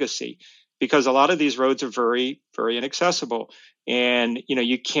that legacy, because a lot of these roads are very, very inaccessible, and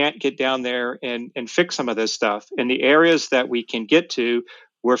you can't get down there and fix some of this stuff. In the areas that we can get to,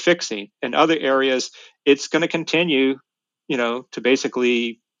 we're fixing. In other areas, it's going to continue, to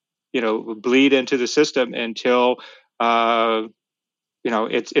basically, bleed into the system until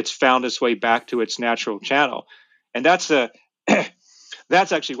it's found its way back to its natural channel. And that's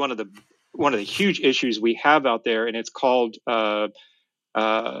actually one of the huge issues we have out there, and it's called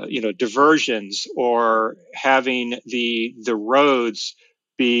diversions, or having the roads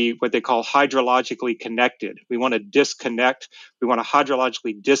be what they call hydrologically connected. We want to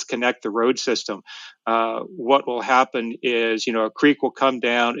hydrologically disconnect the road system. What will happen is, a creek will come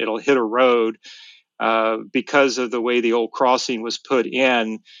down, it'll hit a road. Because of the way the old crossing was put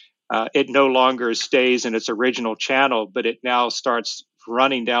in, it no longer stays in its original channel, but it now starts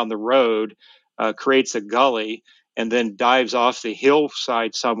running down the road, creates a gully, and then dives off the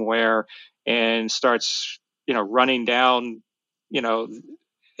hillside somewhere and starts, running down,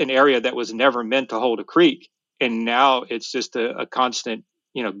 an area that was never meant to hold a creek. And now it's just a constant,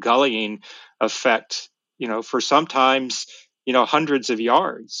 gullying effect, for sometimes, hundreds of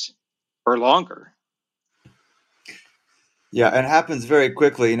yards or longer. Yeah, and it happens very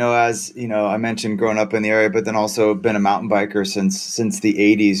quickly, as, I mentioned growing up in the area, but then also been a mountain biker since the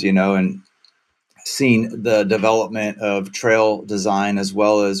 80s, and seen the development of trail design as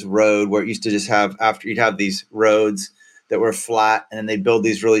well as road, where it used to just have, after you'd have these roads that were flat, and then they'd build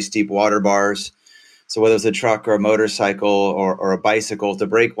these really steep water bars. So whether it's a truck or a motorcycle or a bicycle, to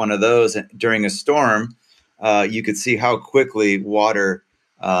break one of those during a storm, you could see how quickly water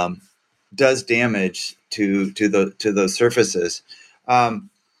does damage to those surfaces.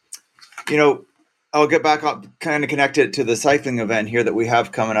 I'll get back up, kind of connect it to the cycling event here that we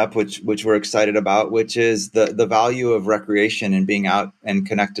have coming up, which we're excited about, which is the value of recreation and being out and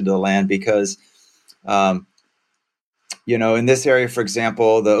connected to the land. Because, in this area, for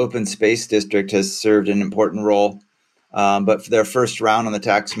example, the open space district has served an important role. But for their first round on the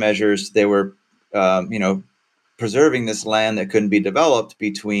tax measures, they were, preserving this land that couldn't be developed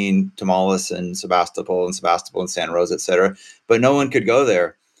between Tamaulipas and Sebastopol and Santa Rosa, et cetera. But no one could go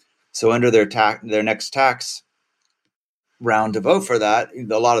there. So under their next tax round to vote for that,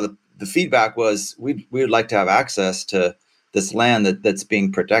 a lot of the feedback was we would like to have access to this land that's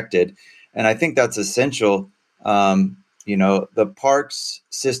being protected. And I think that's essential. The parks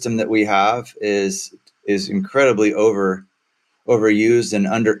system that we have is incredibly overused and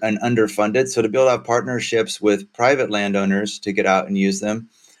underfunded. So to be able to have partnerships with private landowners to get out and use them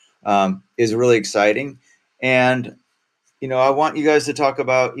is really exciting. And I want you guys to talk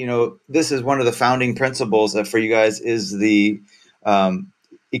about, this is one of the founding principles for you guys is the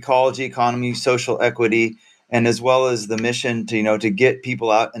ecology, economy, social equity, and as well as the mission to, to get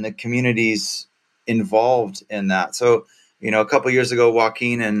people out in the communities involved in that. So, a couple of years ago,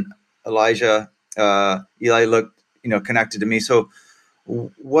 Joaquin and Eli looked, connected to me. So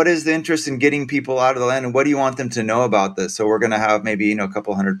what is the interest in getting people out of the land, and what do you want them to know about this? So we're going to have maybe, a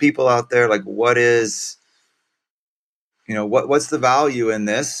couple hundred people out there. Like, what is, what's the value in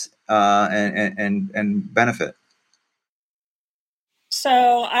this and benefit?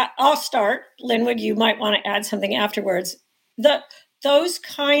 So I'll start. Linwood, you might want to add something afterwards. Those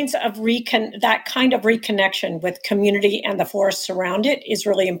kinds of that kind of reconnection with community and the forests around it is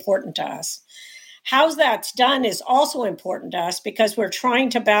really important to us. How that's done is also important to us because we're trying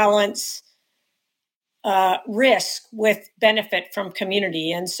to balance risk with benefit from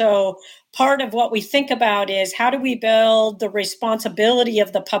community. And so part of what we think about is how do we build the responsibility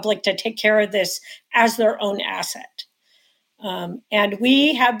of the public to take care of this as their own asset? And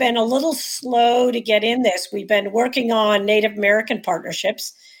we have been a little slow to get in this. We've been working on Native American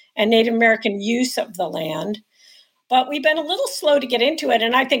partnerships and Native American use of the land, but we've been a little slow to get into it.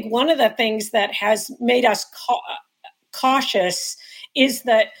 And I think one of the things that has made us cautious is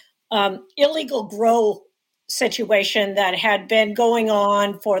that illegal grow situation that had been going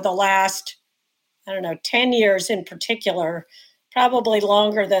on for the last, 10 years in particular, probably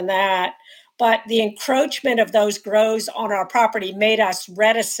longer than that. But the encroachment of those grows on our property made us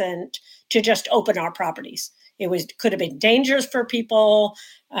reticent to just open our properties. Could have been dangerous for people.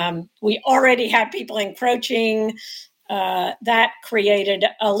 We already had people encroaching. That created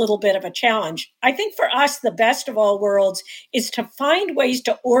a little bit of a challenge. I think for us, the best of all worlds is to find ways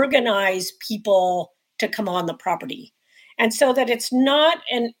to organize people to come on the property. And so that it's not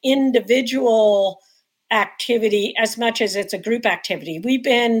an individual activity as much as it's a group activity. We've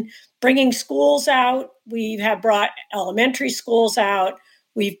been bringing schools out. We have brought elementary schools out.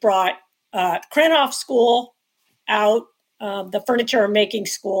 We've brought Krenoff School out, the furniture making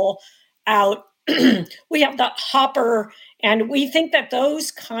school out. We have the Hopper, and we think that those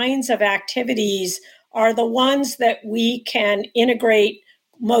kinds of activities are the ones that we can integrate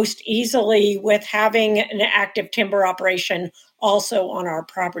most easily with having an active timber operation also on our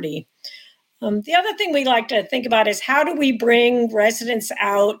property. The other thing we like to think about is how do we bring residents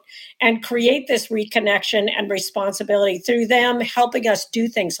out and create this reconnection and responsibility through them helping us do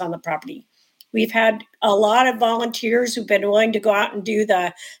things on the property. We've had a lot of volunteers who've been willing to go out and do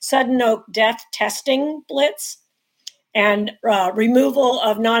the sudden oak death testing blitz and removal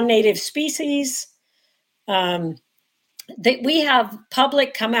of non-native species. We have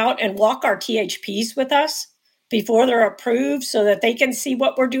public come out and walk our THPs with us before they're approved so that they can see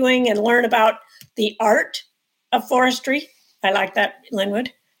what we're doing and learn about the art of forestry. I like that,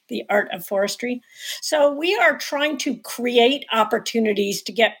 Linwood, the art of forestry. So we are trying to create opportunities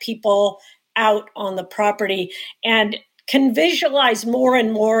to get people out on the property and can visualize more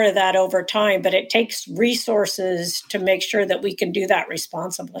and more of that over time, but it takes resources to make sure that we can do that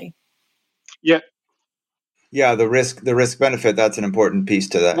responsibly. Yeah, the risk benefit, that's an important piece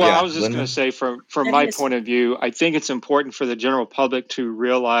to that. Well, yeah, I was just going to say, from my point of view, I think it's important for the general public to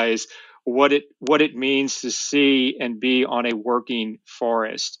realize what it means to see and be on a working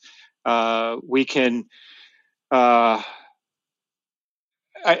forest. We can.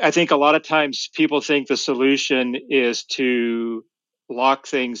 I think a lot of times people think the solution is to lock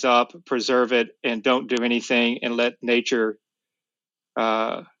things up, preserve it, and don't do anything and let nature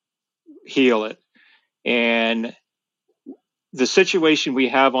heal it. And the situation we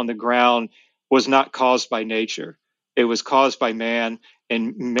have on the ground was not caused by nature. It was caused by man,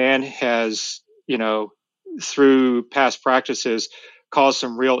 and man has, through past practices, caused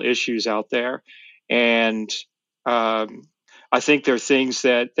some real issues out there. And I think there are things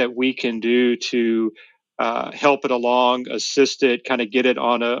that we can do to help it along, assist it, kind of get it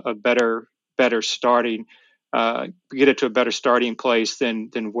on a better starting, get it to a better starting place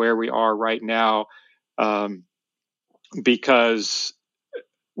than where we are right now. Because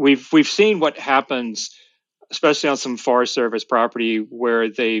we've seen what happens, especially on some Forest Service property, where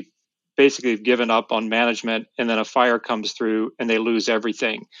they basically have given up on management, and then a fire comes through and they lose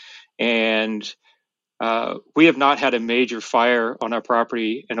everything. And we have not had a major fire on our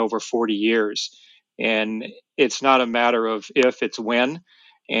property in over 40 years. And it's not a matter of if, it's when.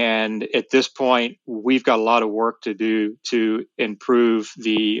 And at this point, we've got a lot of work to do to improve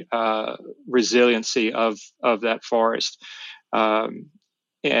the resiliency of that forest.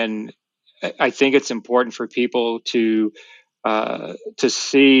 And I think it's important for people to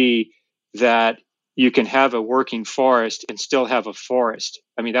see that you can have a working forest and still have a forest.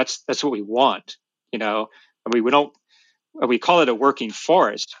 I mean, that's what we want, you know. I mean, we call it a working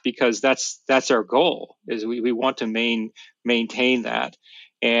forest because that's our goal, is we want to maintain that.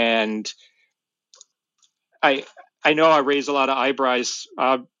 And I know I raise a lot of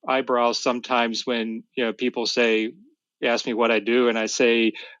eyebrows sometimes when, you know, people ask me what I do, and I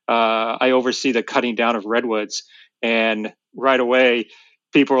say I oversee the cutting down of redwoods, and right away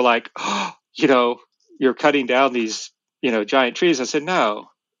people are like, oh, you know, you're cutting down these, you know, giant trees. I said, no,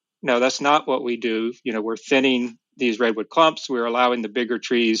 that's not what we do. You know, we're thinning these redwood clumps. We're allowing the bigger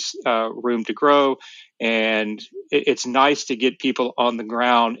trees room to grow, and it's nice to get people on the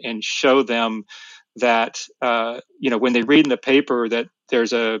ground and show them that you know, when they read in the paper that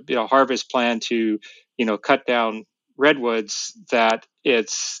there's a, you know, harvest plan to, you know, cut down redwoods, that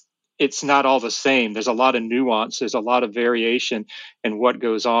it's not all the same. There's a lot of nuance. There's a lot of variation in what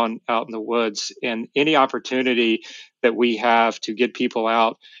goes on out in the woods, and any opportunity that we have to get people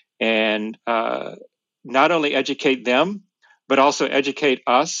out and not only educate them, but also educate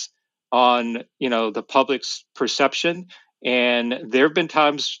us on, you know, the public's perception. And there have been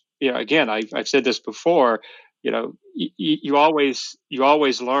times, you know, again, I've said this before, you know, you always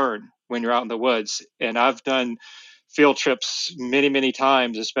learn when you're out in the woods. And I've done field trips many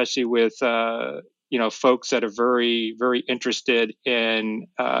times, especially with you know, folks that are very interested in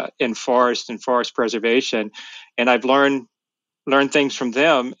forest and forest preservation, and I've learned things from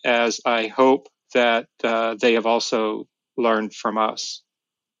them, as I hope that they have also learned from us.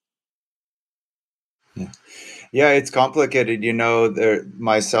 Yeah, it's complicated, you know, there,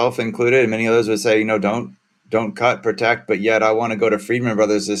 myself included, and many others would say, you know, don't cut, protect, but yet I want to go to Friedman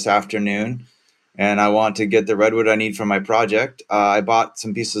Brothers this afternoon and I want to get the redwood I need for my project. I bought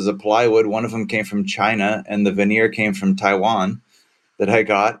some pieces of plywood. One of them came from China and the veneer came from Taiwan that I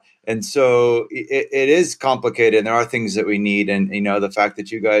got. And so it is complicated. There are things that we need. And, you know, the fact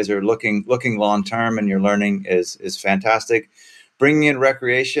that you guys are looking long term and you're learning is fantastic. Bringing in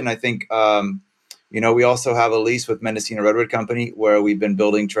recreation, I think, you know, we also have a lease with Mendocino Redwood Company where we've been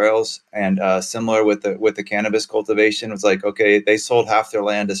building trails, and similar with the cannabis cultivation. It's like, okay, they sold half their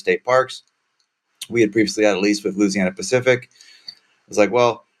land to state parks. We had previously had a lease with Louisiana Pacific. It's like,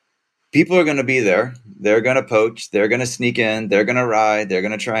 well, people are going to be there. They're going to poach. They're going to sneak in. They're going to ride. They're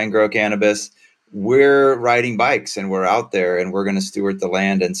going to try and grow cannabis. We're riding bikes and we're out there and we're going to steward the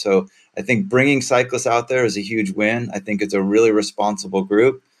land. And so I think bringing cyclists out there is a huge win. I think it's a really responsible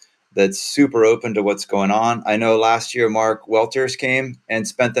group that's super open to what's going on. I know last year Mark Welters came and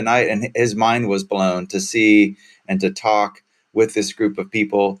spent the night, and his mind was blown to see and to talk with this group of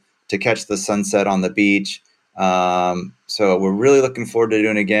people, to catch the sunset on the beach. So we're really looking forward to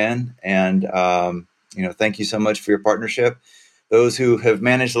doing it again. And, you know, thank you so much for your partnership. Those who have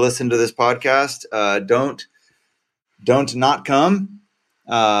managed to listen to this podcast, don't not come.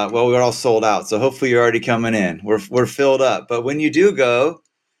 Well, we're all sold out. So hopefully you're already coming in. We're filled up. But when you do go,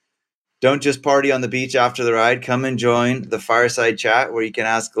 don't just party on the beach after the ride. Come and join the fireside chat where you can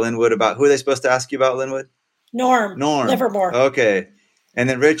ask Linwood about, who are they supposed to ask you about, Linwood? Norm. Livermore. Okay. And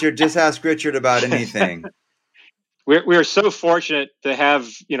then Richard, just ask Richard about anything. We're so fortunate to have,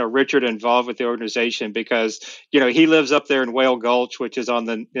 you know, Richard involved with the organization, because, you know, he lives up there in Whale Gulch, which is on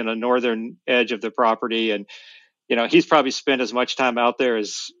the, you know, northern edge of the property. And, you know, he's probably spent as much time out there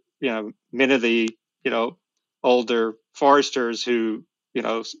as, you know, many of the, you know, older foresters who, you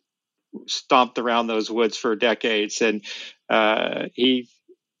know, stomped around those woods for decades. And he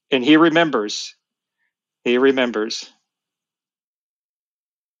remembers. He remembers.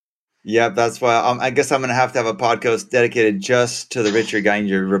 Yeah, that's why I guess I'm going to have a podcast dedicated just to the Richard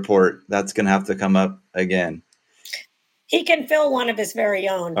Geinger report. That's going to have to come up again. He can fill one of his very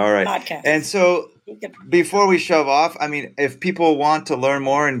own podcasts. And so before we shove off, I mean, if people want to learn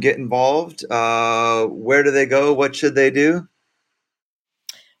more and get involved, where do they go? What should they do?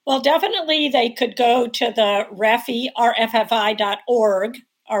 Well, definitely they could go to the rffi.org,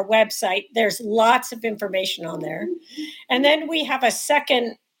 our website. There's lots of information on there. And then we have a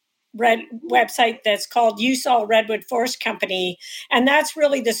second website that's called USAL Redwood Forest Company, and that's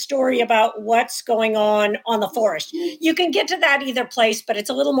really the story about what's going on the forest. You can get to that either place, but it's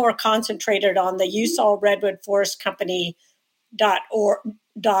a little more concentrated on the USAL Redwood Forest Company.com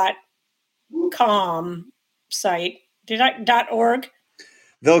site. .org?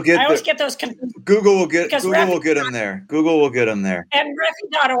 They'll get. I always get those. Google will get them there. Google will get them there, and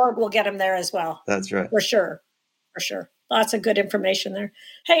Refi.org will get them there as well. That's right, for sure. Lots of good information there.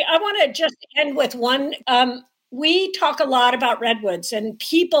 Hey, I want to just end with one. We talk a lot about redwoods, and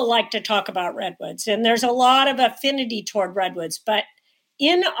people like to talk about redwoods, and there's a lot of affinity toward redwoods. But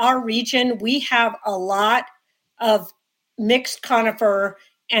in our region, we have a lot of mixed conifer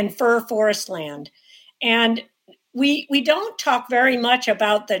and fir forest land. And we don't talk very much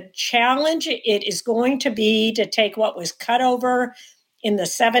about the challenge it is going to be to take what was cut over in the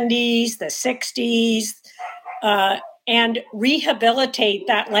 70s, the 60s, and rehabilitate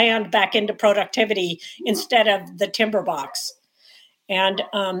that land back into productivity instead of the timber box. And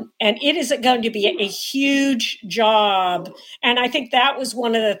it is going to be a huge job. And I think that was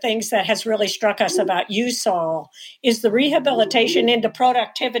one of the things that has really struck us about USOL is the rehabilitation into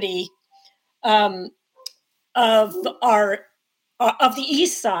productivity of the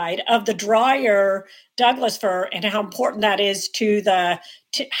east side of the drier Douglas fir, and how important that is to the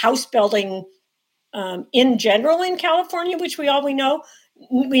house building in general in California, which we know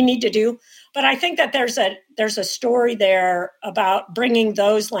we need to do. But I think that there's a story there about bringing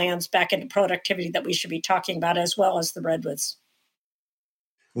those lands back into productivity that we should be talking about, as well as the redwoods.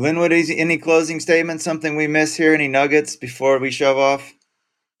 Linwood, any closing statements, something we miss here, any nuggets before we shove off?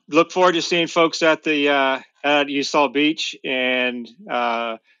 Look forward to seeing folks at the at USOL Beach, and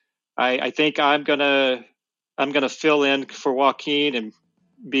I think I'm gonna fill in for Joaquin and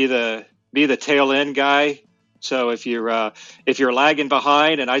be the tail end guy. So if you're lagging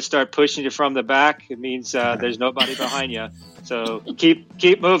behind and I start pushing you from the back, it means there's nobody behind you. So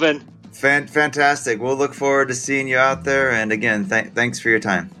keep moving. Fantastic. We'll look forward to seeing you out there. And again, thanks for your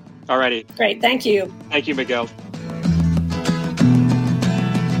time. Alrighty. Great. Thank you. Thank you, Miguel.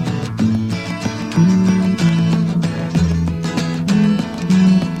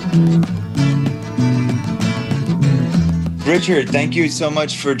 Richard, thank you so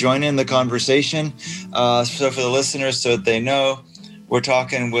much for joining the conversation. So for the listeners, so that they know, we're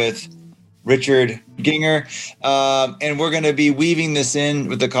talking with Richard Ginger, and we're going to be weaving this in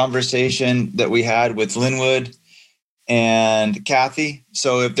with the conversation that we had with Linwood and Kathy.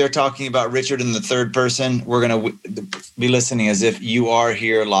 So if they're talking about Richard in the third person, we're going to be listening as if you are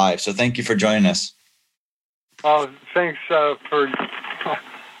here live. So thank you for joining us. Oh, thanks for...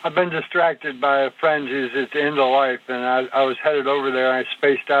 I've been distracted by a friend who's at the end of life, and I was headed over there. I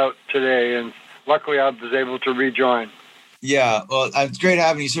spaced out today, and luckily I was able to rejoin. Yeah, well, it's great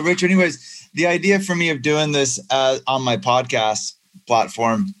having you. So, Richard, anyways, the idea for me of doing this on my podcast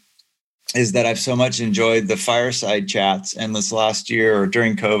platform is that I've so much enjoyed the fireside chats. And this last year, or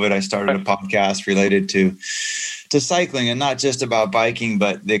during COVID, I started a podcast related to cycling, and not just about biking,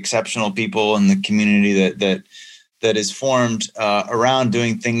 but the exceptional people in the community that is formed around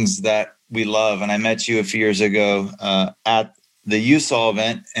doing things that we love. And I met you a few years ago at the USOL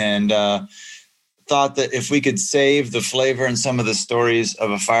event, and thought that if we could save the flavor and some of the stories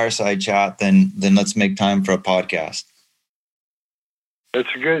of a fireside chat, then let's make time for a podcast. It's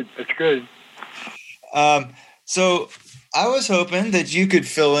good. It's good. So I was hoping that you could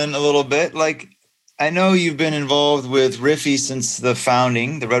fill in a little bit. Like, I know you've been involved with RIFI since the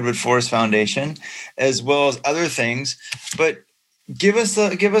founding, the Redwood Forest Foundation, as well as other things. But give us a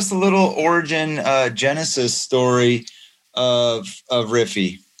little origin, genesis story of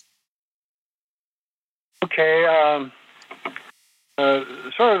RIFI. Okay.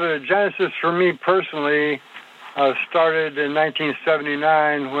 Sort of the genesis for me personally started in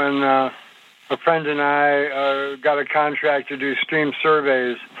 1979 when a friend and I got a contract to do stream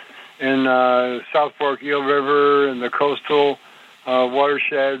surveys in South Fork Eel River and the coastal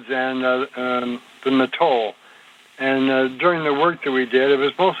watersheds and the Mattole. And during the work that we did, it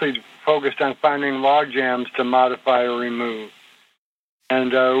was mostly focused on finding log jams to modify or remove.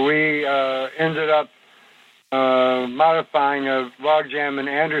 And we ended up modifying a log jam in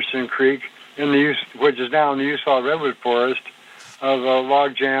Anderson Creek, which is now in the USOL Redwood Forest, of a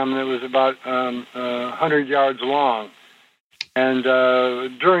log jam that was about 100 yards long. And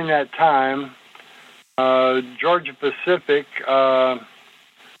during that time, Georgia Pacific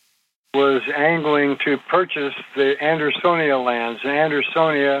was angling to purchase the Andersonia lands. The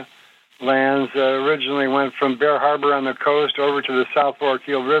Andersonia lands originally went from Bear Harbor on the coast over to the South Fork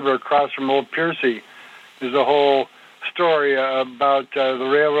Eel River across from Old Piercy. There's a whole story about the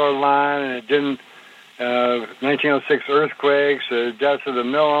railroad line, and it didn't, 1906 earthquakes, the death of the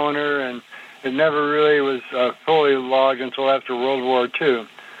mill owner, and it never really was fully logged until after World War II.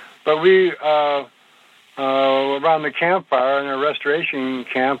 But we, around the campfire in a restoration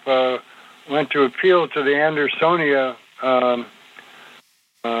camp, went to appeal to the Andersonia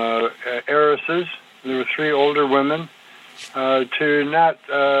heiresses. There were 3 older women, to not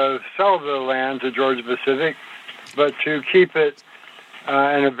sell the land to Georgia Pacific, but to keep it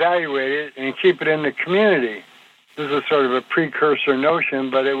and evaluate it and keep it in the community. This is sort of a precursor notion,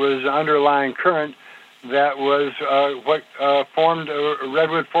 but it was an underlying current that was what formed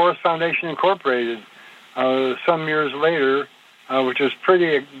Redwood Forest Foundation Incorporated some years later, which was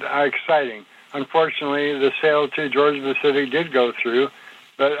pretty exciting. Unfortunately, the sale to Georgia Pacific did go through,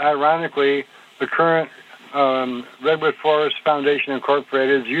 but ironically, the current Redwood Forest Foundation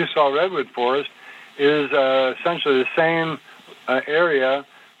Incorporated's USAL Redwood Forest is essentially the same area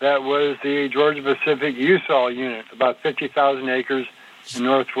that was the Georgia Pacific USAL unit, about 50,000 acres in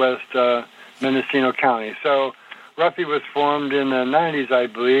northwest Mendocino County. So Ruffey was formed in the 90s, I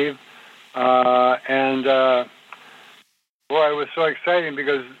believe, and boy, it was so exciting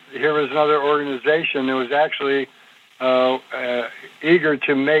because here was another organization that was actually eager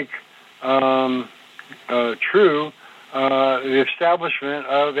to make true the establishment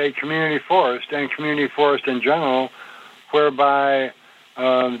of a community forest and community forest in general, whereby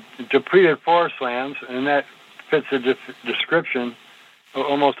depleted forest lands, and that fits the description,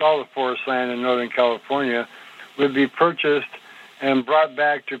 almost all the forest land in Northern California, would be purchased and brought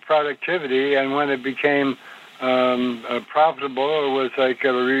back to productivity, and when it became profitable, it was like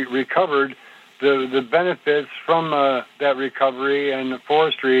recovered, the benefits from that recovery and the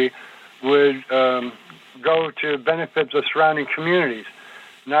forestry would go to benefit the surrounding communities,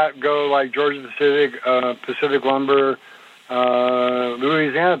 not go like Georgia Pacific, Pacific Lumber,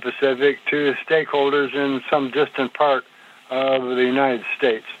 Louisiana Pacific to stakeholders in some distant part of the United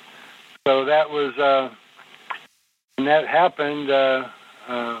States. So that was, when that happened, before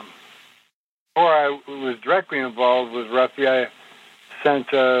I was directly involved with Ruffey, I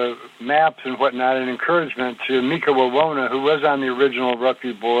sent maps and whatnot and encouragement to Mika Wawona, who was on the original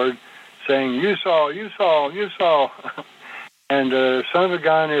Ruffey board, saying, you saw. And son of a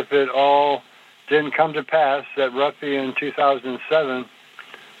gun, if it all didn't come to pass, that Ruffey in 2007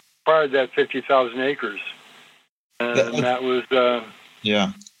 acquired that 50,000 acres. And that was...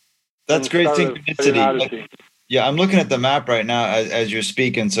 yeah. That's great synchronicity. Yeah, I'm looking at the map right now as you're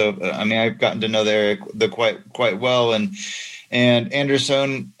speaking. So, I mean, I've gotten to know the area quite well. And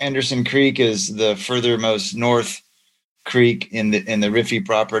Anderson Creek is the furthermost north creek in the Riffey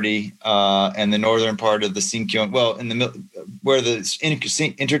property, and the northern part of the Sinkyone. Well, in the where the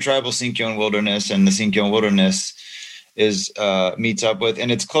intertribal Sinkyone Wilderness and the Sinkyone Wilderness is meets up with,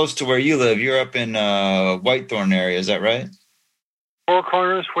 and it's close to where you live. You're up in Whitethorn area, is that right? Four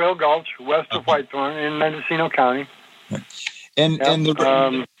Corners, Whale Gulch, west of Whitethorn in Mendocino County. And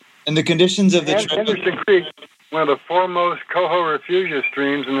the conditions of the Anderson Creek, one of the foremost coho refugia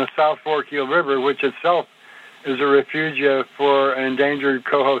streams in the South Fork Eel River, which itself is a refugia for endangered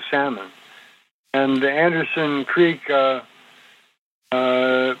coho salmon. And the Anderson Creek parallels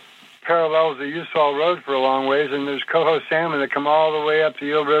the Usal Road for a long ways, and there's coho salmon that come all the way up the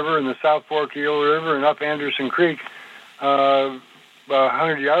Eel River and the South Fork Eel River and up Anderson Creek,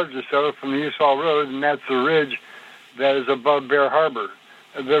 100 yards or so from the Usal Road, and that's the ridge that is above Bear Harbor.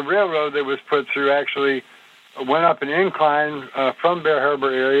 The railroad that was put through actually went up an incline from Bear Harbor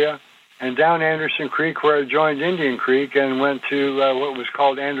area and down Anderson Creek, where it joined Indian Creek, and went to what was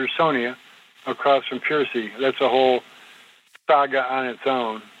called Andersonia across from Piercy. That's a whole saga on its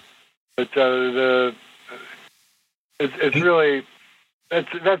own. But it's really,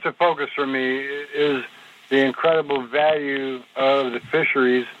 that's a focus for me, is the incredible value of the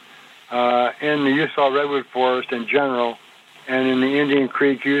fisheries in the Usal Redwood Forest in general, and in the Indian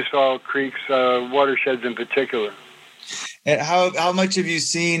Creek, Usal Creek's watersheds in particular. And how much have you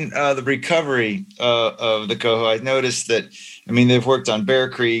seen the recovery of the coho? I noticed that, I mean, they've worked on Bear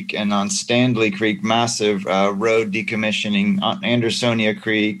Creek and on Stanley Creek, massive road decommissioning, on Andersonia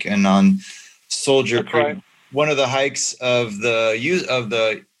Creek and on Soldier That's Creek. Right. One of the hikes of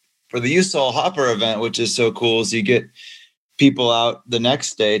for the Usal Hopper event, which is so cool, is you get people out the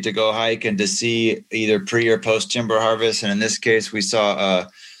next day to go hike and to see either pre or post timber harvest. And in this case, we saw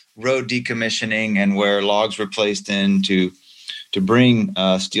road decommissioning and where logs were placed in to bring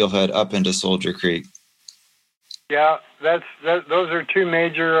steelhead up into Soldier Creek. Yeah, those are two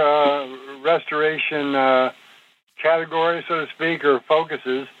major restoration categories, so to speak, or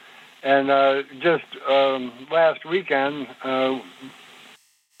focuses. And just last weekend,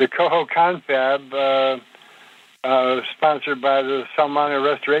 the Coho Confab, sponsored by the Salmona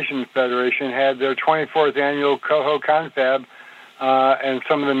Restoration Federation, had their 24th annual Coho Confab, and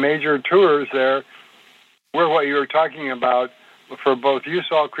some of the major tours there were what you were talking about for both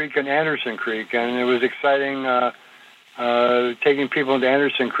Usal Creek and Anderson Creek, and it was exciting taking people into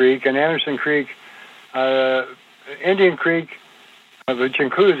Anderson Creek. And Anderson Creek, Indian Creek, which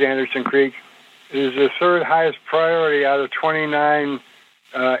includes Anderson Creek, is the third highest priority out of 29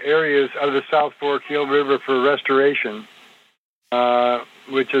 areas of the South Fork Eel River for restoration.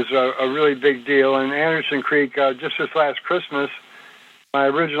 which is a really big deal. And Anderson Creek, just this last Christmas, my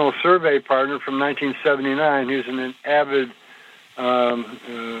original survey partner from 1979, who's an avid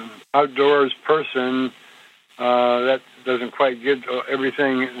outdoors person, that doesn't quite get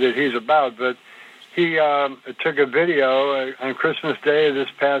everything that he's about, but he took a video on Christmas Day of this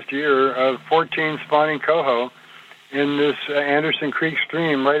past year of 14 spawning coho in this Anderson Creek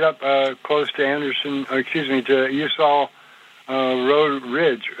stream right up close to to Usall Road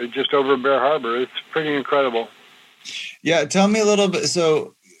Ridge, just over Bear Harbor. It's pretty incredible. Yeah, tell me a little bit.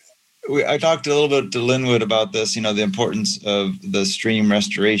 So I talked a little bit to Linwood about this, the importance of the stream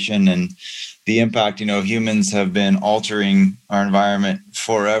restoration and the impact, humans have been altering our environment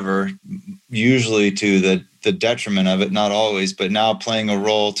forever, usually to the detriment of it, not always, but now playing a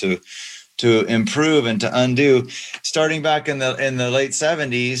role to improve and to undo, starting back in the late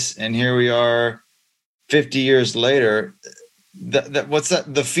 70s. And here we are 50 years later. What's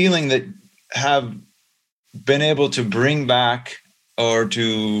that, the feeling that have been able to bring back or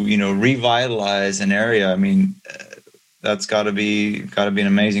to, revitalize an area? I mean, that's gotta be an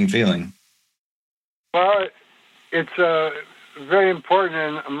amazing feeling. Well, it's very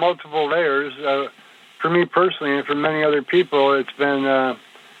important in multiple layers. For me personally, and for many other people, it's been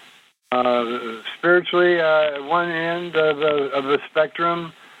spiritually at one end of the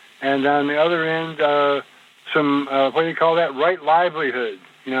spectrum, and on the other end, some what do you call that? Right livelihood.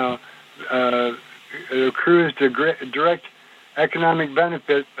 It accrues to direct economic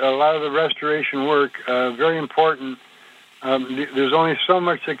benefit. A lot of the restoration work, very important. There's only so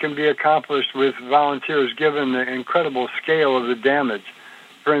much that can be accomplished with volunteers given the incredible scale of the damage.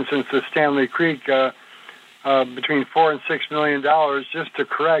 For instance, the Stanley Creek, between $4 and $6 million just to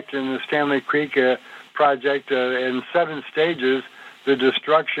correct in the Stanley Creek project in 7 stages the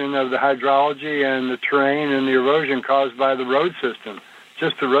destruction of the hydrology and the terrain and the erosion caused by the road system,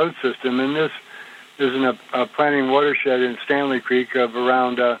 just the road system. And this is a planting watershed in Stanley Creek of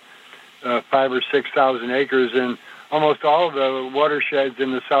around 5,000 or 6,000 acres, and almost all of the watersheds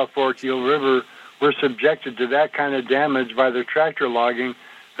in the South Fork Eel River were subjected to that kind of damage by the tractor logging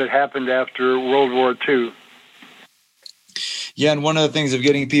that happened after World War II. Yeah, and one of the things of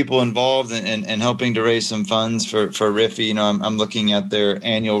getting people involved and helping to raise some funds for RIFI, I'm looking at their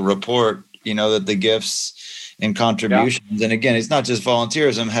annual report, that the gifts and contributions, and again, it's not just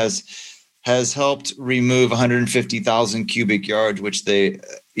volunteerism, has helped remove 150,000 cubic yards, which they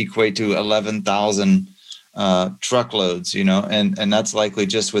equate to 11,000 truckloads, and that's likely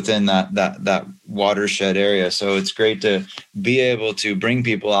just within that watershed area. So it's great to be able to bring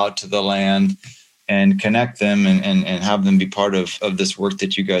people out to the land and connect them and have them be part of this work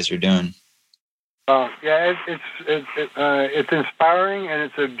that you guys are doing. Yeah, it's inspiring, and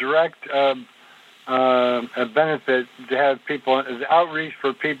it's a direct a benefit to have people, outreach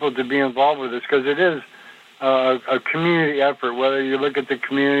for people to be involved with this, because it is a community effort, whether you look at the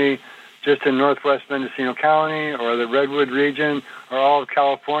community just in northwest Mendocino County or the Redwood region or all of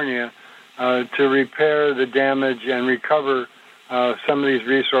California, to repair the damage and recover some of these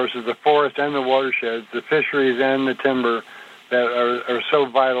resources, the forest and the watersheds, the fisheries and the timber that are so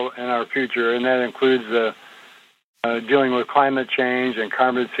vital in our future. And that includes dealing with climate change and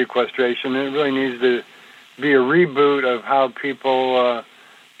carbon sequestration. It really needs to be a reboot of how people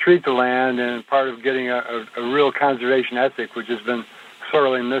treat the land, and part of getting a real conservation ethic, which has been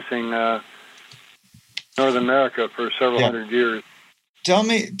sorely missing North America for several hundred years. Tell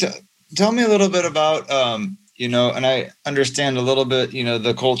me a little bit about, and I understand a little bit,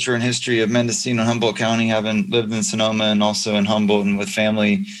 the culture and history of Mendocino and Humboldt County, having lived in Sonoma and also in Humboldt and with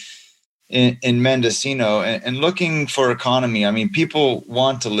family in Mendocino, and looking for economy. I mean, people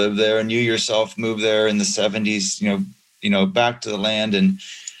want to live there, and you yourself moved there in the 70s, back to the land, and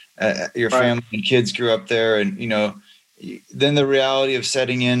your family and kids grew up there, and, then the reality of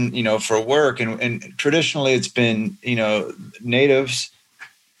setting in, for work. And traditionally it's been, natives,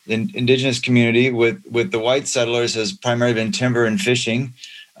 indigenous community with the white settlers has primarily been timber and fishing,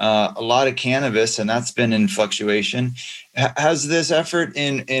 a lot of cannabis, and that's been in fluctuation. Has this effort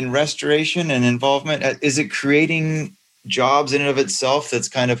in restoration and involvement, is it creating jobs in and of itself that's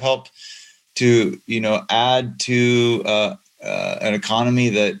kind of helped to, add to an economy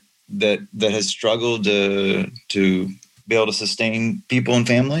that has struggled to be able to sustain people and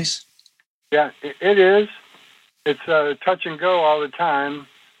families? Yeah, it is. It's touch and go all the time.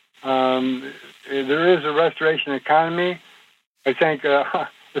 There is a restoration economy. I think,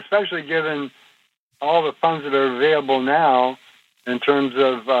 especially given all the funds that are available now in terms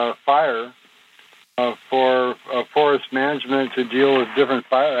of fire, for forest management to deal with different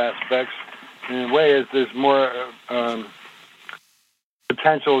fire aspects, in a way, as there's more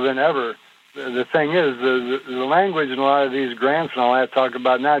potential than ever. The thing is, the language in a lot of these grants and all that talk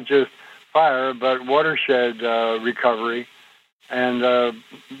about not just fire, but watershed recovery. And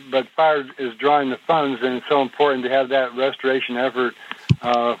but fire is drawing the funds, and it's so important to have that restoration effort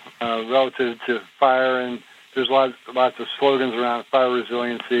relative to fire. And there's lots of slogans around fire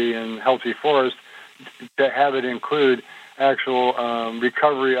resiliency and healthy forest, to have it include actual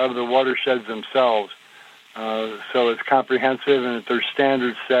recovery of the watersheds themselves. So it's comprehensive, and there's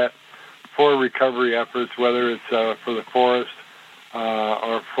standards set for recovery efforts, whether it's for the forest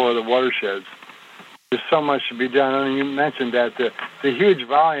or for the watersheds. There's so much to be done. I mean, you mentioned that the huge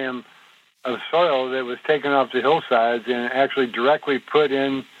volume of soil that was taken off the hillsides and actually directly put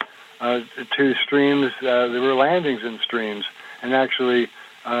in to streams. There were landings in streams, and actually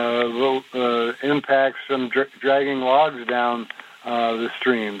impacts from dragging logs down the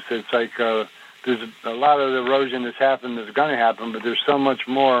streams. It's like there's a lot of erosion that's happened, that's going to happen, but there's so much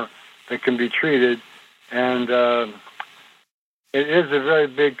more that can be treated, and it is a very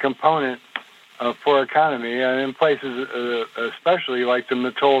big component for economy, and in places especially like the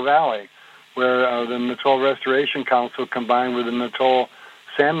Mattole Valley, where the Mattole Restoration Council, combined with the Mattole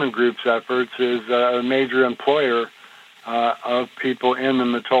Salmon Group's efforts, is a major employer of people in the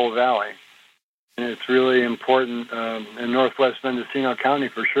Mattole Valley. And it's really important in northwest Mendocino County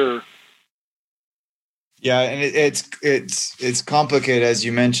for sure. Yeah, and it's complicated, as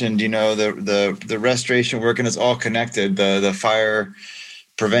you mentioned. You know, the restoration work, and it's all connected. The fire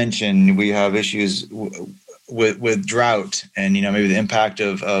prevention, we have issues with drought, and maybe the impact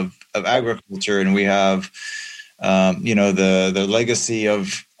of agriculture, and we have the legacy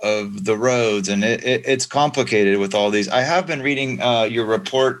of the roads, and it's complicated with all these. I have been reading your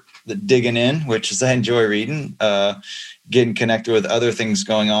report, Digging In, which is I enjoy reading, getting connected with other things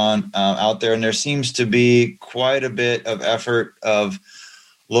going on out there, and there seems to be quite a bit of effort of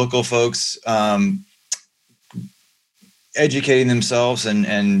local folks educating themselves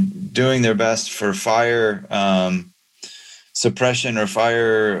and doing their best for fire suppression or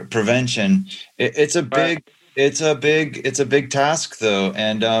fire prevention. It's a big task, though.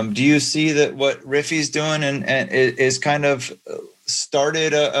 And do you see that what Riffy's doing and is kind of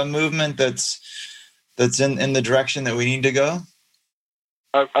started a movement that's in the direction that we need to go?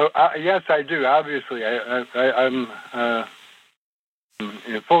 Yes, I do. Obviously, I'm.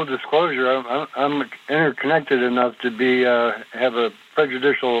 In full disclosure, I'm interconnected enough to be have a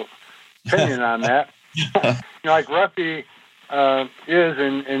prejudicial opinion on that. Like Ruffy is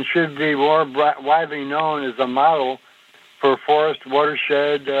and should be more widely known as a model for forest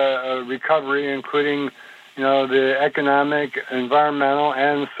watershed recovery, including the economic, environmental,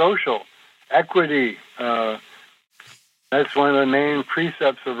 and social equity. That's one of the main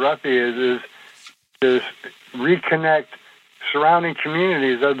precepts of Ruffy is to reconnect surrounding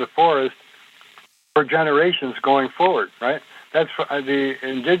communities of the forest for generations going forward, right? That's the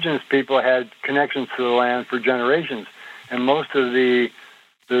indigenous people had connections to the land for generations, and most of the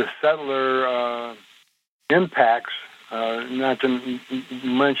settler impacts, not to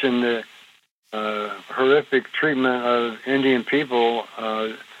mention the horrific treatment of Indian people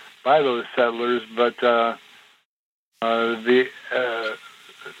by those settlers, but the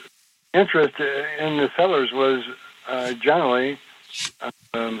interest in the settlers was generally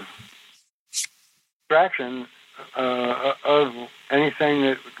extraction of anything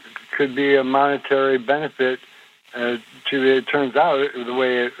that could be a monetary benefit it turns out the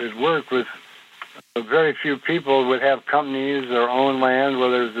way it worked was very few people would have companies or own land,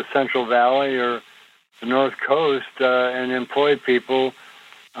 whether it's the Central Valley or the North Coast, and employ people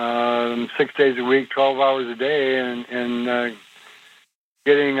 6 days a week, 12 hours a day, and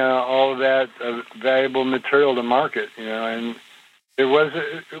getting all of that valuable material to market, and it was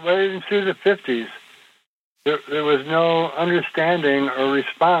through the 50s. There was no understanding or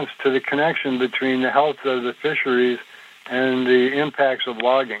response to the connection between the health of the fisheries and the impacts of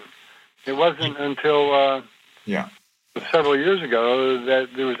logging. It wasn't until several years ago that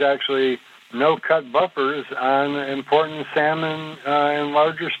there was actually no-cut buffers on important salmon in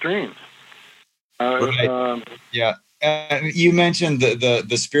larger streams. Right. And you mentioned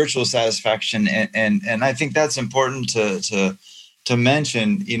the spiritual satisfaction, and I think that's important to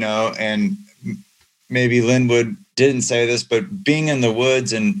mention, and maybe Linwood didn't say this, but being in the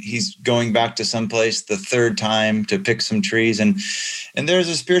woods, and he's going back to someplace the third time to pick some trees, and there's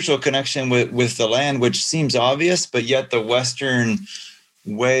a spiritual connection with the land, which seems obvious, but yet the Western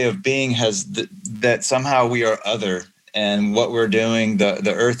way of being has that somehow we are other, and what we're doing,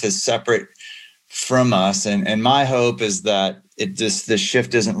 the earth is separate from us, and my hope is that the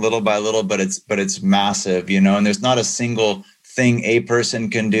shift isn't little by little, but it's massive, and there's not a single thing a person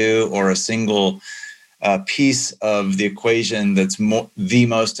can do or a single piece of the equation that's the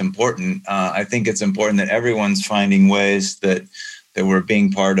most important. I think it's important that everyone's finding ways that we're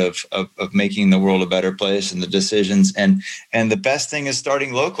being part of making the world a better place and the decisions. And the best thing is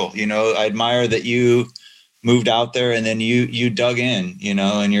starting local. I admire that you moved out there and then you dug in,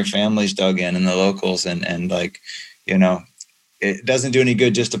 and your family's dug in and the locals and like, it doesn't do any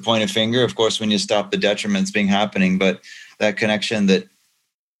good just to point a finger, of course, when you stop the detriments being happening, but that connection that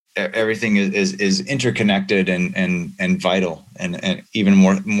everything is interconnected and vital and even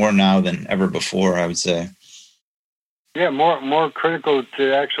more now than ever before, I would say. Yeah, more critical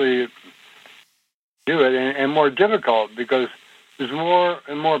to actually do it, and more difficult because there's more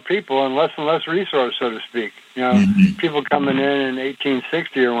and more people and less resource, so to speak. People coming in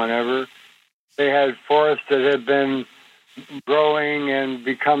 1860 or whenever, they had forests that had been growing and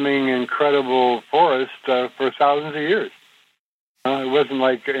becoming incredible forests for thousands of years. It wasn't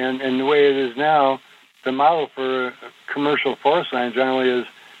like, and the way it is now, the model for commercial forest land generally is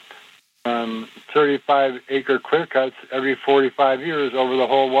 35-acre clear cuts every 45 years over the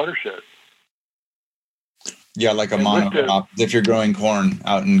whole watershed. Yeah, like a monocrop if you're growing corn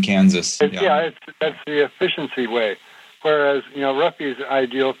out in Kansas. That's the efficiency way. Whereas, Ruffy's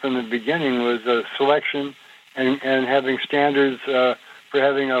ideal from the beginning was selection and having standards for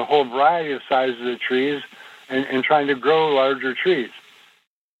having a whole variety of sizes of trees and trying to grow larger trees.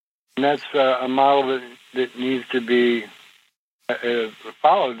 And that's a model that needs to be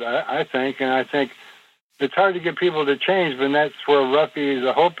followed, I think. And I think it's hard to get people to change, but that's where Ruffy's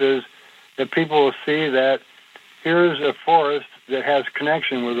hope is, that people will see that here's a forest that has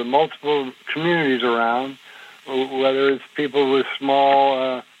connection with the multiple communities around, whether it's people with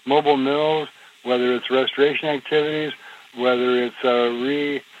small mobile mills, whether it's restoration activities, whether it's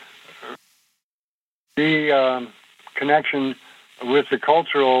connection with the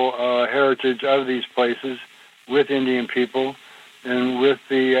cultural heritage of these places, with Indian people, and with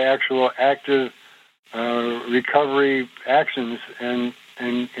the actual active recovery actions, and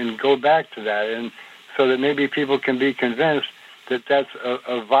go back to that, and so that maybe people can be convinced that that's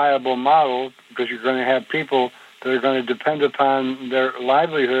a viable model, because you're going to have people that are going to depend upon their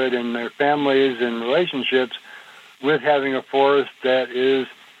livelihood and their families and relationships with having a forest that is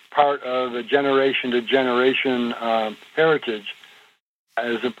part of a generation-to-generation heritage,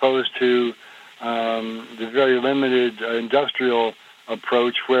 as opposed to the very limited industrial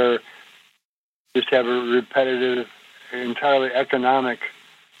approach where you just have a repetitive, entirely economic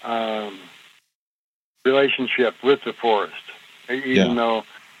relationship with the forest, even though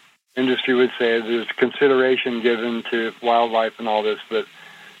industry would say there's consideration given to wildlife and all this. But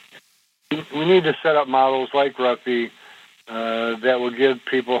we need to set up models like Ruffy that will give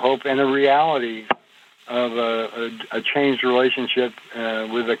people hope and a reality of a changed relationship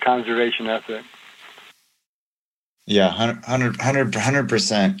with a conservation ethic. Yeah,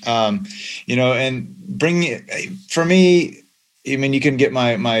 100%. And bring it for me. I mean, you can get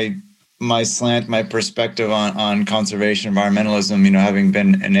my slant, my perspective on conservation, environmentalism. Having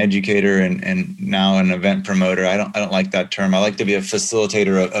been an educator and now an event promoter, I don't like that term. I like to be a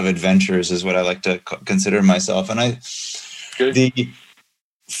facilitator of adventures, is what I like to consider myself. And the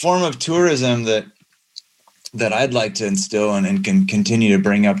form of tourism that I'd like to instill and can continue to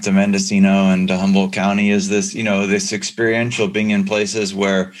bring up to Mendocino and to Humboldt County is this, this experiential, being in places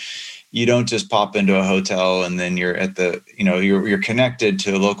where you don't just pop into a hotel and then you're at the, you're connected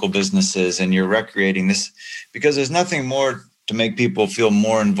to local businesses and you're recreating this, because there's nothing more to make people feel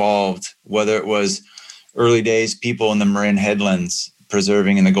more involved, whether it was early days people in the Marin Headlands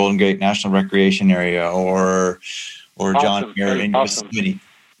preserving in the Golden Gate National Recreation Area or John Muir in Yosemite.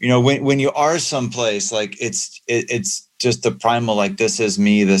 When you are someplace, like it's just the primal, like this is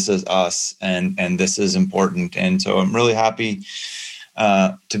me, this is us, and this is important. And so I'm really happy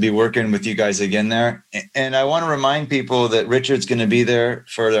to be working with you guys again there. And I want to remind people that Richard's going to be there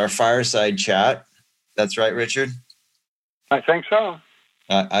for our fireside chat. That's right, Richard? I think so.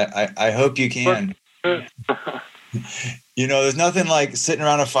 I hope you can. There's nothing like sitting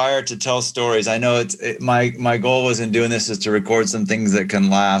around a fire to tell stories. I know my goal wasn't doing this is to record some things that can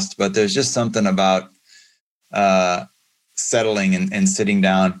last, but there's just something about settling and sitting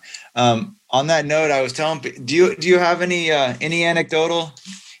down. On that note, I was telling, do you have any anecdotal,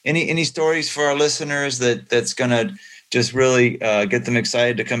 any stories for our listeners that's gonna just really get them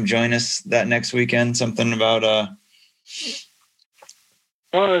excited to come join us that next weekend? Something about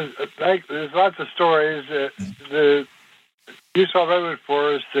Well, there's lots of stories. The Utah Redwood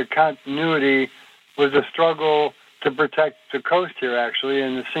Forest, the continuity was a struggle to protect the coast here, actually,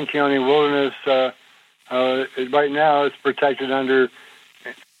 in the Sinkyone Wilderness Right now, it's protected under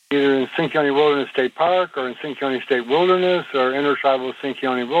either in Sinkyone Wilderness State Park or in Sinkyone State Wilderness or Intertribal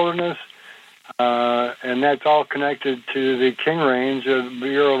Sinkyone Wilderness. And that's all connected to the King Range of the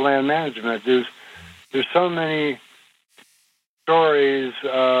Bureau of Land Management. There's so many stories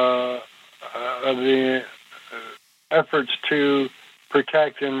of the efforts to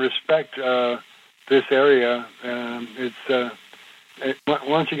protect and respect this area.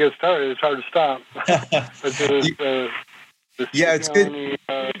 Once you get started, it's hard to stop. But the it's good.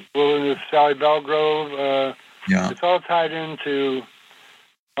 Wilderness, Sally Belgrove, it's all tied into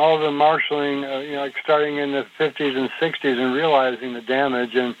all the marshaling, like starting in the 50s and 60s and realizing the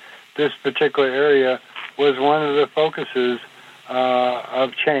damage. And this particular area was one of the focuses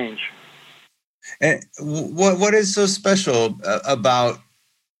of change. And what is so special about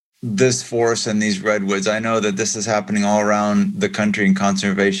this forest and these redwoods? I know that this is happening all around the country in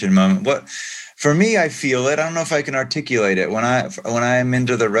conservation moment. For me, I feel it. I don't know if I can articulate it. When I'm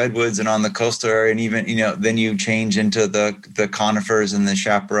into the redwoods and on the coastal area, and even then you change into the conifers and the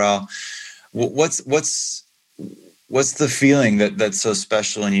chaparral. What's the feeling that's so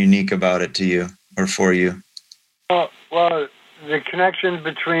special and unique about it to you or for you? Well, the connection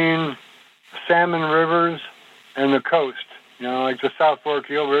between salmon rivers and the coast. Like the South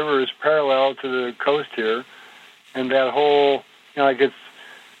Fork Eel River is parallel to the coast here, and that whole, like it's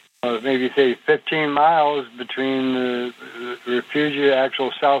maybe say 15 miles between the refugia,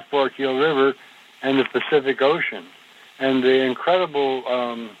 actual South Fork Eel River, and the Pacific Ocean, and the incredible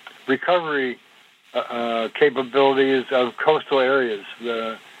recovery capabilities of coastal areas.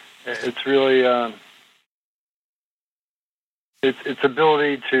 It's really its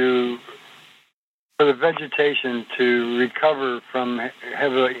ability for the vegetation to recover from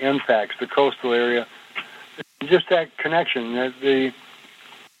heavy impacts, the coastal area. Just that connection, the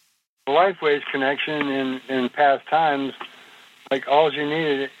lifeways connection in past times, like all you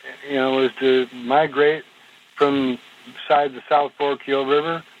needed, was to migrate from beside the South Fork Eel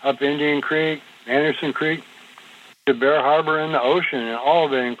River up Indian Creek, Anderson Creek, to Bear Harbor in the ocean, and all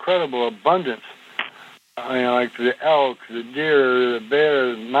the incredible abundance, like the elk, the deer, the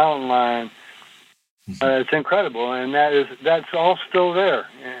bear, the mountain lion. It's incredible, and that's all still there,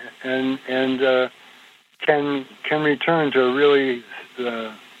 and can return to a really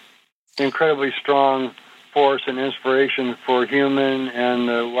incredibly strong force and inspiration for human and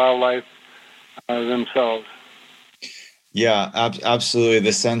the wildlife themselves. Yeah, absolutely.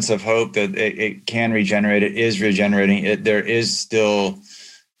 The sense of hope that it can regenerate, it is regenerating. There is still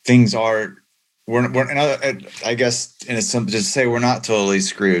things are. I guess in a simple, just say we're not totally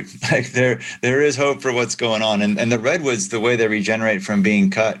screwed. Like there is hope for what's going on, and the redwoods, the way they regenerate from being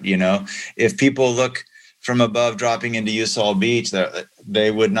cut. If people look from above, dropping into Usal Beach,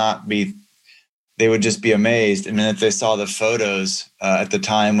 they would not be. They would just be amazed. And then if they saw the photos at the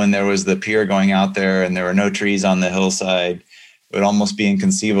time when there was the pier going out there and there were no trees on the hillside, it would almost be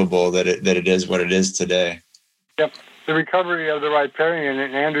inconceivable that it is what it is today. Yep. The recovery of the riparian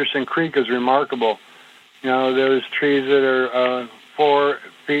in Anderson Creek is remarkable. There's trees that are 4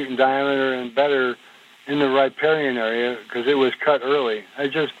 feet in diameter and better in the riparian area because it was cut early.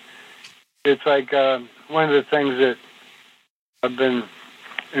 It's like one of the things that I've been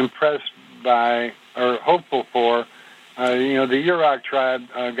impressed by or hopeful for. The Yurok tribe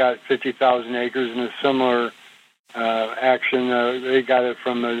got 50,000 acres in a similar action. They got it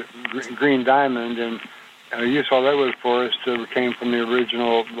from the Green Diamond, and Usal Redwood Forest came from the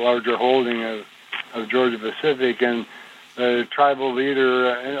original larger holding of Georgia Pacific, and the tribal leader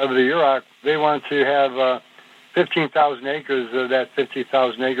of the Yurok, they want to have 15,000 acres of that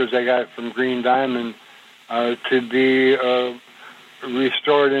 50,000 acres they got from Green Diamond to be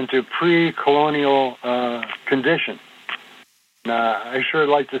restored into pre-colonial condition. I sure would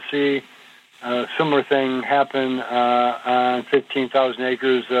like to see a similar thing happen on 15,000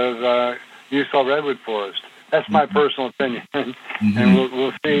 acres of Usal Redwood Forest. That's my personal opinion, and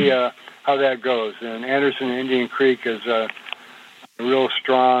we'll see how that goes. And Anderson Indian Creek is a real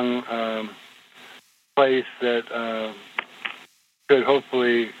strong place that could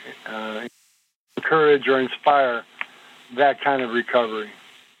hopefully encourage or inspire that kind of recovery.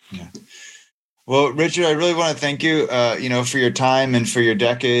 Yeah. Well, Richard, I really want to thank you, for your time and for your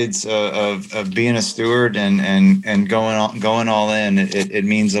decades of being a steward and going all in. It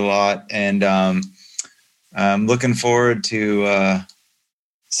means a lot, and I'm looking forward to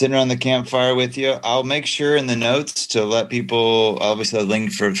sitting around the campfire with you. I'll make sure in the notes to let people, obviously, a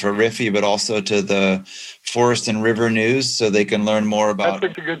link for Riffy, but also to the Forest and River News so they can learn more about.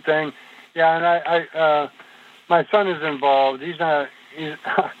 That's a good thing. Yeah, and I my son is involved. He's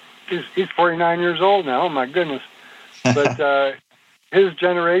he's 49 years old now. Oh my goodness! But his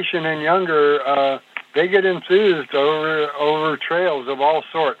generation and younger, they get enthused over trails of all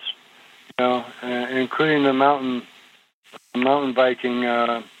sorts, including the mountain biking.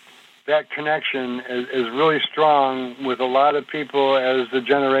 That connection is really strong with a lot of people as the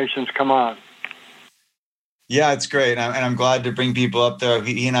generations come on. Yeah, it's great, and I'm glad to bring people up there.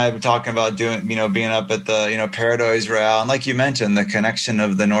 He and I have been talking about doing, being up at the, Paradise Rail, and like you mentioned, the connection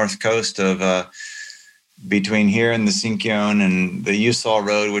of the north coast of between here and the Sinkyone and the Usal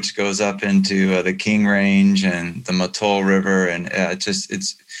Road, which goes up into the King Range and the Matol River, and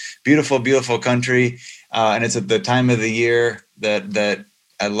it's beautiful, beautiful country, and it's at the time of the year that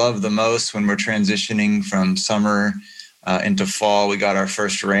I love the most, when we're transitioning from summer into fall. We got our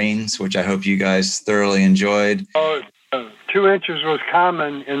first rains, which I hope you guys thoroughly enjoyed. 2 inches was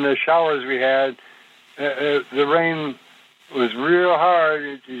common in the showers we had. The rain was real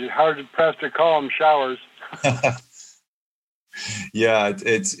hard. It's hard pressed to call them showers. Yeah,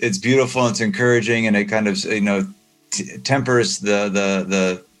 it's beautiful. It's encouraging, and it kind of tempers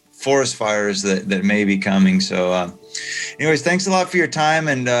the forest fires that may be coming. So, anyways, thanks a lot for your time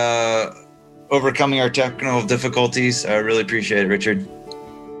and overcoming our technical difficulties. I really appreciate it, Richard.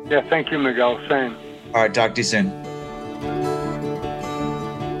 Yeah, thank you, Miguel. Same. All right, talk to you soon.